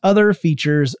introduce other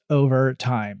features over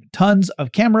time. Tons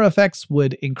of camera effects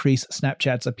would increase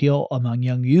Snapchat's appeal among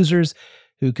young users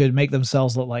who could make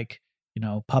themselves look like,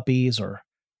 puppies or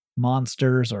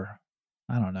monsters or,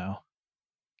 I don't know.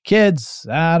 Kids,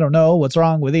 I don't know what's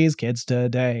wrong with these kids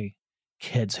today.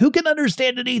 Kids, who can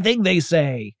understand anything they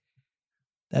say?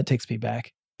 That takes me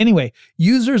back. Anyway,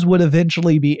 users would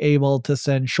eventually be able to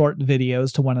send short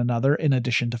videos to one another in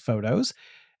addition to photos.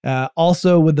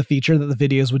 Also with the feature that the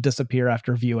videos would disappear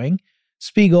after viewing.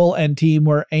 Spiegel and team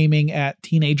were aiming at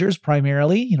teenagers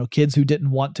primarily, kids who didn't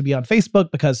want to be on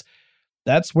Facebook because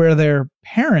that's where their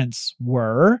parents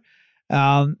were.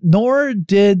 Nor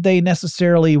did they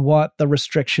necessarily want the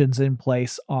restrictions in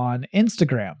place on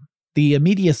Instagram. The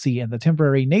immediacy and the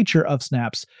temporary nature of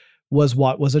snaps was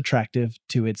what was attractive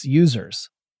to its users.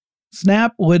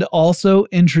 Snap would also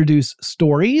introduce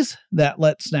stories that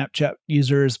let Snapchat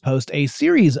users post a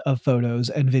series of photos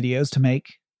and videos to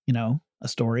make, a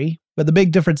story. But the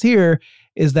big difference here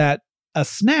is that a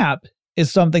snap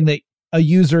is something that a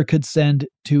user could send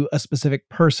to a specific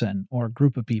person or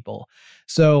group of people.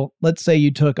 So let's say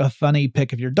you took a funny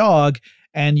pic of your dog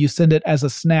and you send it as a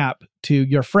snap to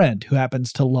your friend who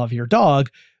happens to love your dog,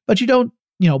 but you don't,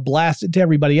 blast it to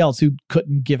everybody else who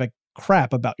couldn't give a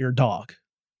crap about your dog.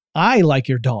 I like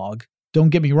your dog.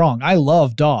 Don't get me wrong. I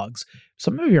love dogs.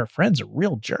 Some of your friends are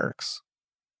real jerks.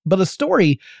 But a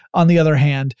story, on the other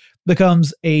hand,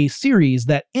 becomes a series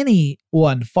that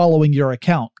anyone following your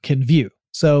account can view.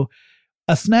 So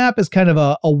a snap is kind of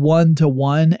a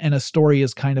one-to-one, and a story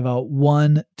is kind of a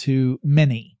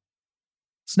one-to-many.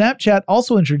 Snapchat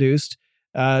also introduced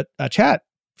a chat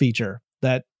feature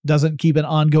that doesn't keep an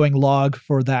ongoing log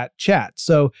for that chat.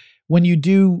 So when you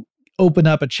do open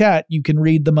up a chat, you can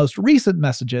read the most recent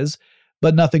messages,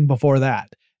 but nothing before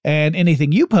that. And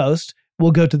anything you post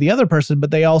will go to the other person, but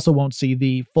they also won't see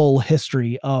the full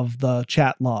history of the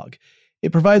chat log.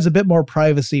 It provides a bit more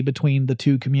privacy between the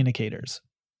two communicators.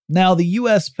 Now, the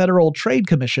U.S. Federal Trade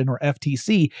Commission, or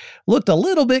FTC, looked a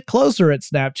little bit closer at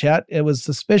Snapchat. It was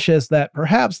suspicious that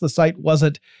perhaps the site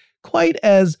wasn't quite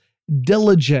as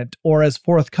diligent or as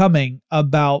forthcoming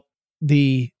about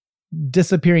the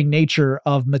disappearing nature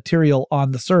of material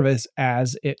on the service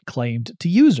as it claimed to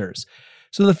users.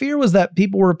 So the fear was that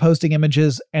people were posting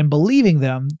images and believing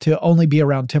them to only be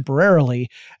around temporarily,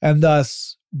 and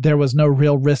thus there was no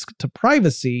real risk to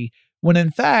privacy, when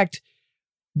in fact,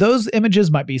 those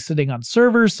images might be sitting on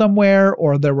servers somewhere,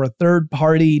 or there were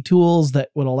third-party tools that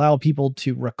would allow people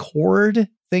to record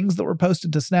things that were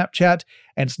posted to Snapchat,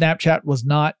 and Snapchat was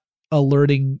not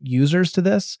alerting users to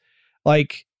this.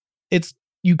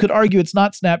 You could argue it's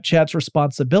not Snapchat's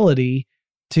responsibility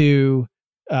to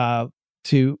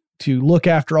look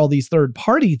after all these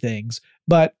third-party things,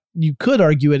 but you could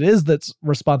argue it is that's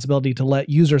responsibility to let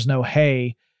users know,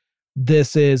 hey,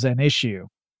 this is an issue,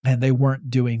 and they weren't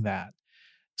doing that.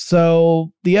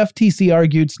 So the FTC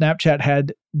argued Snapchat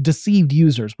had deceived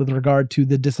users with regard to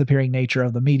the disappearing nature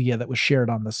of the media that was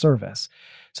shared on the service.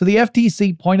 So the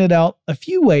FTC pointed out a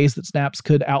few ways that snaps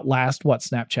could outlast what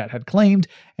Snapchat had claimed,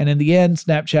 and in the end,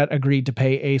 Snapchat agreed to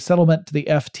pay a settlement to the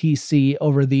FTC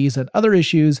over these and other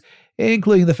issues,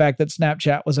 including the fact that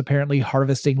Snapchat was apparently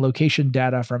harvesting location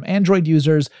data from Android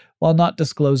users while not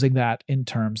disclosing that in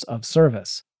terms of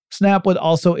service. Snap would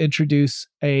also introduce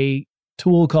a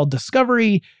tool called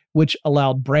Discovery, which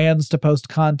allowed brands to post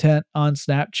content on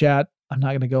Snapchat. I'm not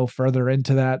going to go further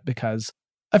into that because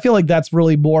I feel like that's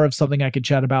really more of something I could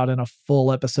chat about in a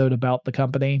full episode about the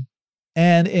company.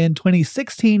 And in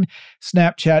 2016,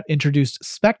 Snapchat introduced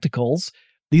Spectacles.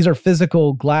 These are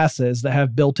physical glasses that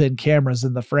have built-in cameras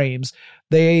in the frames.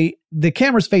 The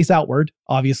cameras face outward,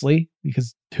 obviously,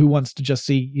 because who wants to just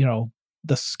see,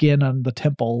 the skin on the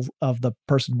temple of the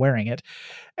person wearing it?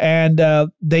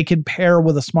 And they can pair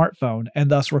with a smartphone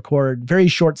and thus record very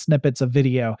short snippets of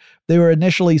video. They were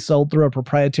initially sold through a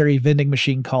proprietary vending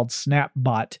machine called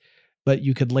Snapbot, but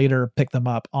you could later pick them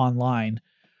up online.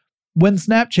 When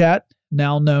Snapchat,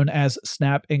 now known as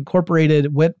Snap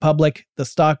Incorporated, went public, the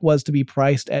stock was to be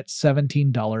priced at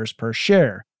 $17 per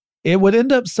share. It would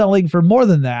end up selling for more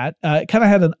than that. It kind of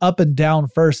had an up and down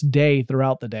first day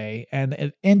throughout the day, and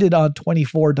it ended on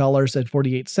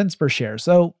 $24.48 per share,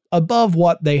 so above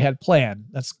what they had planned.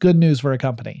 That's good news for a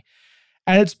company.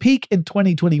 At its peak in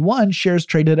 2021, shares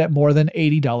traded at more than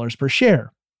 $80 per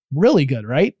share. Really good,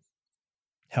 right?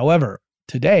 However,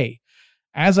 today,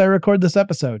 as I record this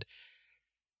episode,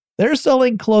 they're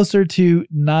selling closer to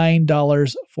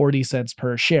 $9.40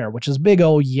 per share, which is big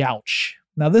ol' youch.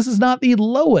 Now, this is not the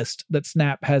lowest that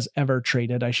Snap has ever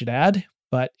traded, I should add,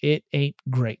 but it ain't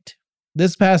great.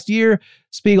 This past year,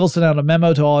 Spiegel sent out a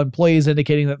memo to all employees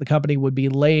indicating that the company would be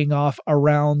laying off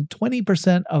around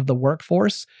 20% of the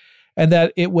workforce, and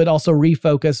that it would also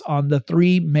refocus on the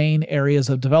three main areas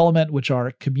of development, which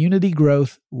are community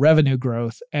growth, revenue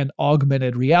growth, and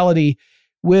augmented reality,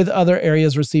 with other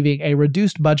areas receiving a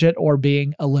reduced budget or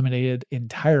being eliminated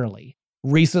entirely.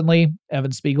 Recently,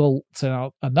 Evan Spiegel sent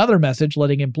out another message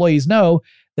letting employees know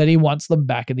that he wants them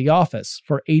back in the office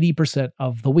for 80%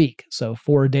 of the week, so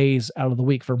 4 days out of the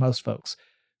week for most folks.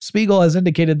 Spiegel has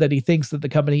indicated that he thinks that the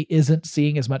company isn't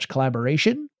seeing as much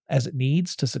collaboration as it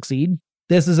needs to succeed.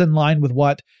 This is in line with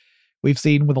what we've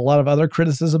seen with a lot of other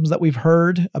criticisms that we've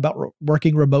heard about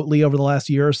working remotely over the last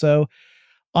year or so.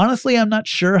 Honestly, I'm not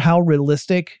sure how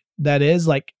realistic that is.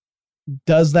 Like,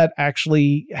 does that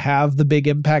actually have the big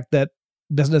impact that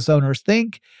business owners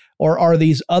think? Or are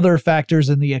these other factors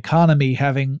in the economy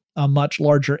having a much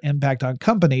larger impact on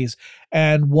companies?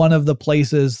 And one of the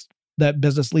places that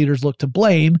business leaders look to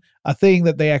blame, a thing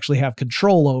that they actually have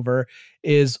control over,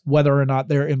 is whether or not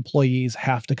their employees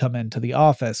have to come into the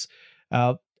office.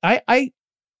 Again,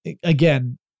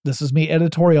 this is me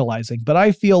editorializing, but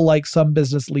I feel like some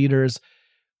business leaders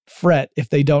fret if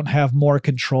they don't have more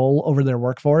control over their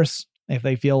workforce, if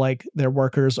they feel like their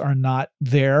workers are not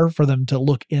there for them to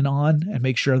look in on and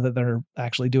make sure that they're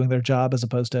actually doing their job as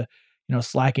opposed to,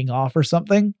 slacking off or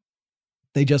something.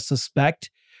 They just suspect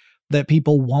that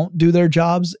people won't do their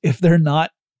jobs if they're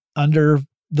not under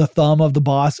the thumb of the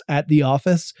boss at the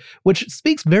office, which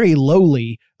speaks very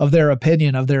lowly of their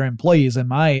opinion of their employees in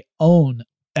my own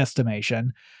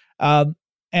estimation.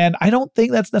 And I don't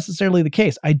think that's necessarily the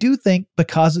case. I do think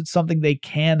because it's something they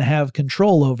can have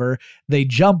control over, they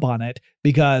jump on it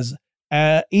because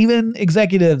even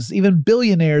executives, even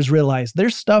billionaires realize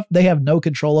there's stuff they have no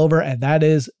control over, and that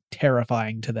is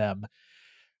terrifying to them.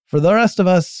 For the rest of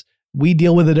us, we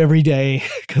deal with it every day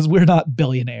because we're not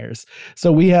billionaires.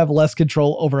 So we have less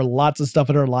control over lots of stuff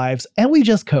in our lives, and we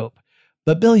just cope.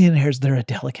 But billionaires, they're a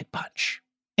delicate bunch.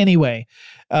 Anyway,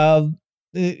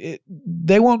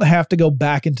 they won't have to go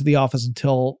back into the office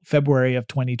until February of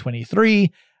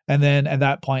 2023. And then at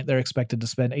that point, they're expected to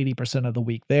spend 80% of the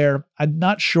week there. I'm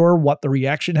not sure what the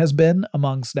reaction has been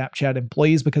among Snapchat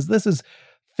employees because this is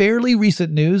fairly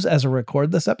recent news as I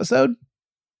record this episode.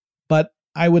 But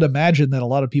I would imagine that a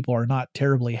lot of people are not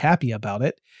terribly happy about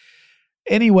it.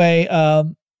 Anyway,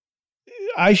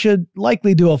 I should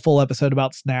likely do a full episode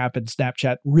about Snap and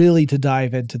Snapchat really to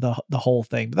dive into the whole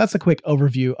thing. But that's a quick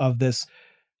overview of this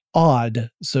odd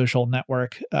social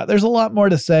network. There's a lot more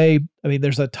to say. I mean,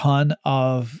 there's a ton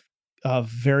of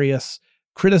various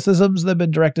criticisms that have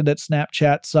been directed at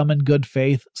Snapchat, some in good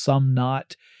faith, some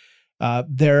not.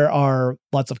 There are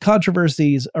lots of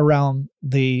controversies around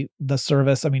the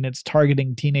service. I mean, it's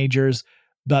targeting teenagers,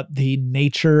 but the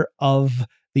nature of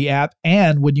the app,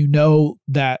 and when you know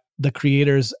that the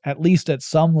creators, at least at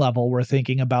some level, were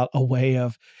thinking about a way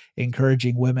of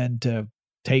encouraging women to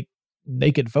take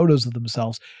naked photos of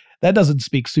themselves, that doesn't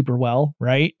speak super well,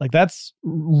 right? Like, that's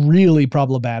really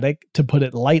problematic, to put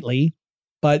it lightly.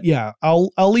 But yeah,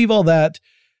 I'll leave all that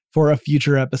for a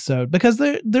future episode because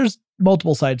there's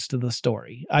multiple sides to the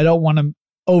story. I don't want to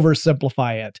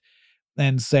oversimplify it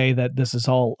and say that this is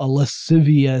all a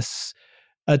lascivious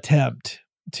attempt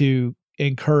to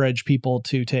encourage people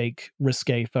to take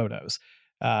risque photos.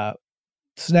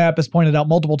 Snap has pointed out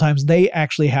multiple times they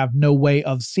actually have no way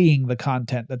of seeing the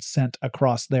content that's sent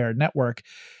across their network.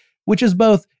 which is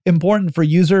both important for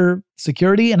user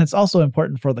security and it's also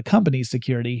important for the company's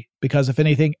security, because if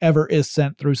anything ever is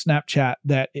sent through Snapchat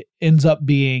that it ends up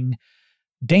being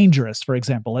dangerous, for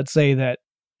example, let's say that,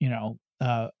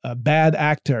 bad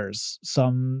actors,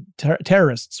 some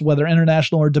terrorists, whether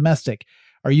international or domestic,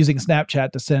 are using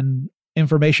Snapchat to send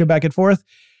information back and forth,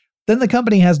 then the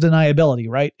company has deniability,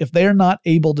 right? If they're not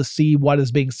able to see what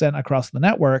is being sent across the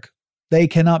network, they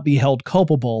cannot be held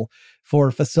culpable for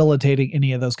facilitating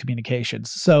any of those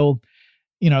communications. So,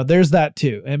 there's that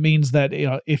too. It means that,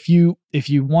 if you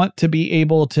want to be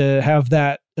able to have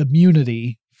that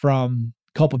immunity from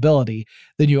culpability,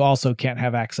 then you also can't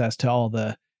have access to all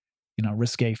the,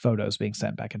 risque photos being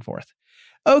sent back and forth.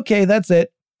 Okay, that's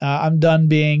it. I'm done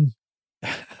being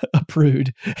a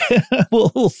prude.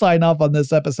 We'll sign off on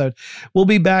this episode. We'll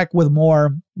be back with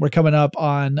more. We're coming up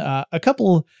on a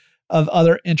couple of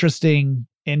other interesting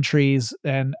entries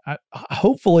and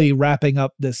hopefully wrapping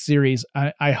up this series.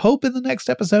 I hope in the next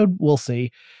episode. We'll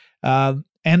see. And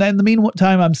in the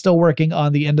meantime, I'm still working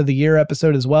on the end of the year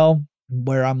episode as well,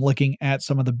 where I'm looking at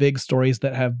some of the big stories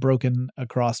that have broken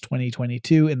across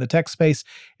 2022 in the tech space.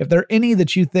 If there are any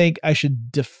that you think I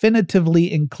should definitively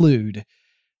include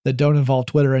that don't involve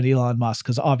Twitter and Elon Musk,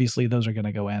 because obviously those are going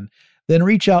to go in, then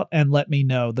reach out and let me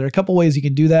know. There are a couple ways you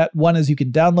can do that. One is you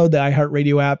can download the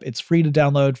iHeartRadio app. It's free to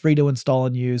download, free to install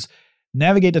and use.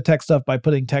 Navigate to Tech Stuff by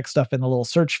putting Tech Stuff in the little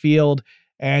search field,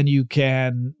 and you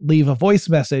can leave a voice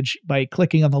message by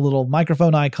clicking on the little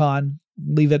microphone icon.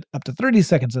 Leave it up to 30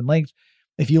 seconds in length.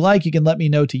 If you like, you can let me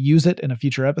know to use it in a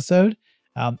future episode.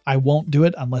 I won't do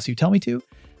it unless you tell me to.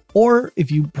 Or if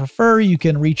you prefer, you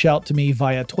can reach out to me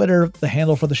via Twitter. The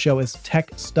handle for the show is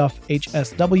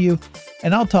TechStuffHSW,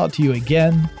 and I'll talk to you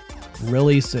again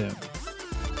really soon.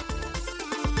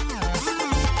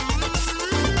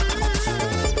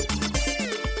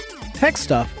 Tech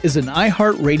Stuff is an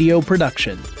iHeartRadio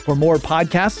production. For more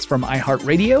podcasts from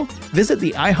iHeartRadio, visit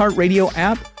the iHeartRadio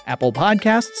app, Apple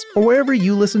Podcasts, or wherever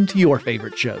you listen to your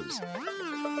favorite shows.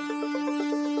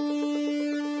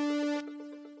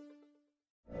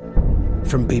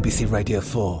 From BBC Radio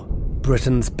 4,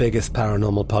 Britain's biggest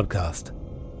paranormal podcast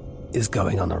is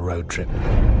going on a road trip.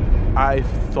 I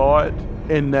thought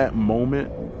in that moment,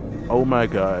 oh my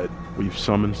God, we've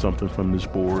summoned something from this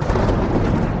board.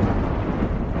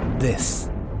 This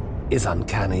is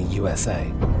Uncanny USA.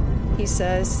 He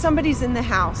says, somebody's in the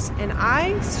house, and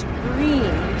I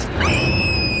screamed.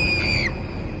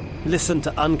 Listen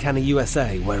to Uncanny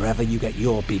USA wherever you get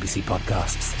your BBC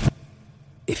podcasts,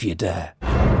 if you dare.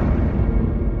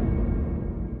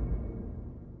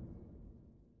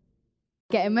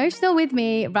 Get emotional with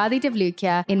me, Radhi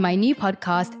Devlukia, in my new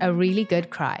podcast, A Really Good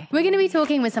Cry. We're going to be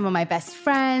talking with some of my best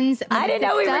friends. I didn't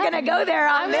know we were going to go there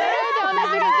on this.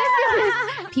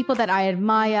 People that I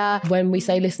admire. When we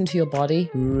say listen to your body,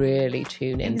 really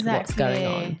tune into what's going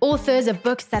on. Authors of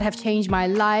books that have changed my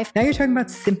life. Now you're talking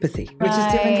about sympathy, which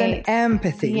is different than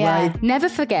empathy, right? Never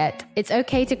forget, it's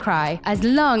okay to cry as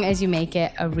long as you make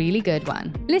it a really good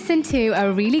one. Listen to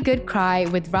A Really Good Cry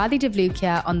with Radhi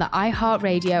Devlukia on the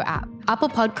iHeartRadio app, Apple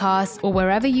Podcasts, or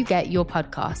wherever you get your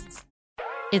podcasts.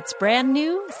 It's brand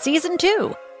new, season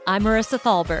 2. I'm Marissa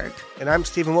Thalberg. And I'm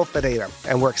Stephen Wolf-Bedeta.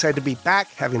 And we're excited to be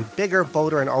back having bigger,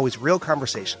 bolder, and always real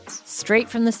conversations. Straight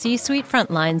from the C-suite front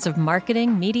lines of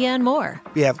marketing, media, and more.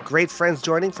 We have great friends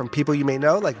joining from people you may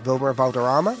know, like Wilmer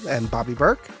Valderrama and Bobby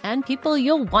Burke. And people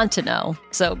you'll want to know.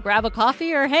 So grab a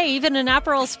coffee or, hey, even an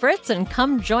Aperol Spritz and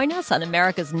come join us on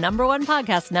America's #1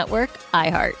 podcast network,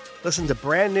 iHeart. Listen to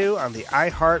brand new on the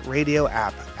iHeartRadio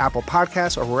app, Apple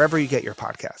Podcasts, or wherever you get your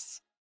podcasts.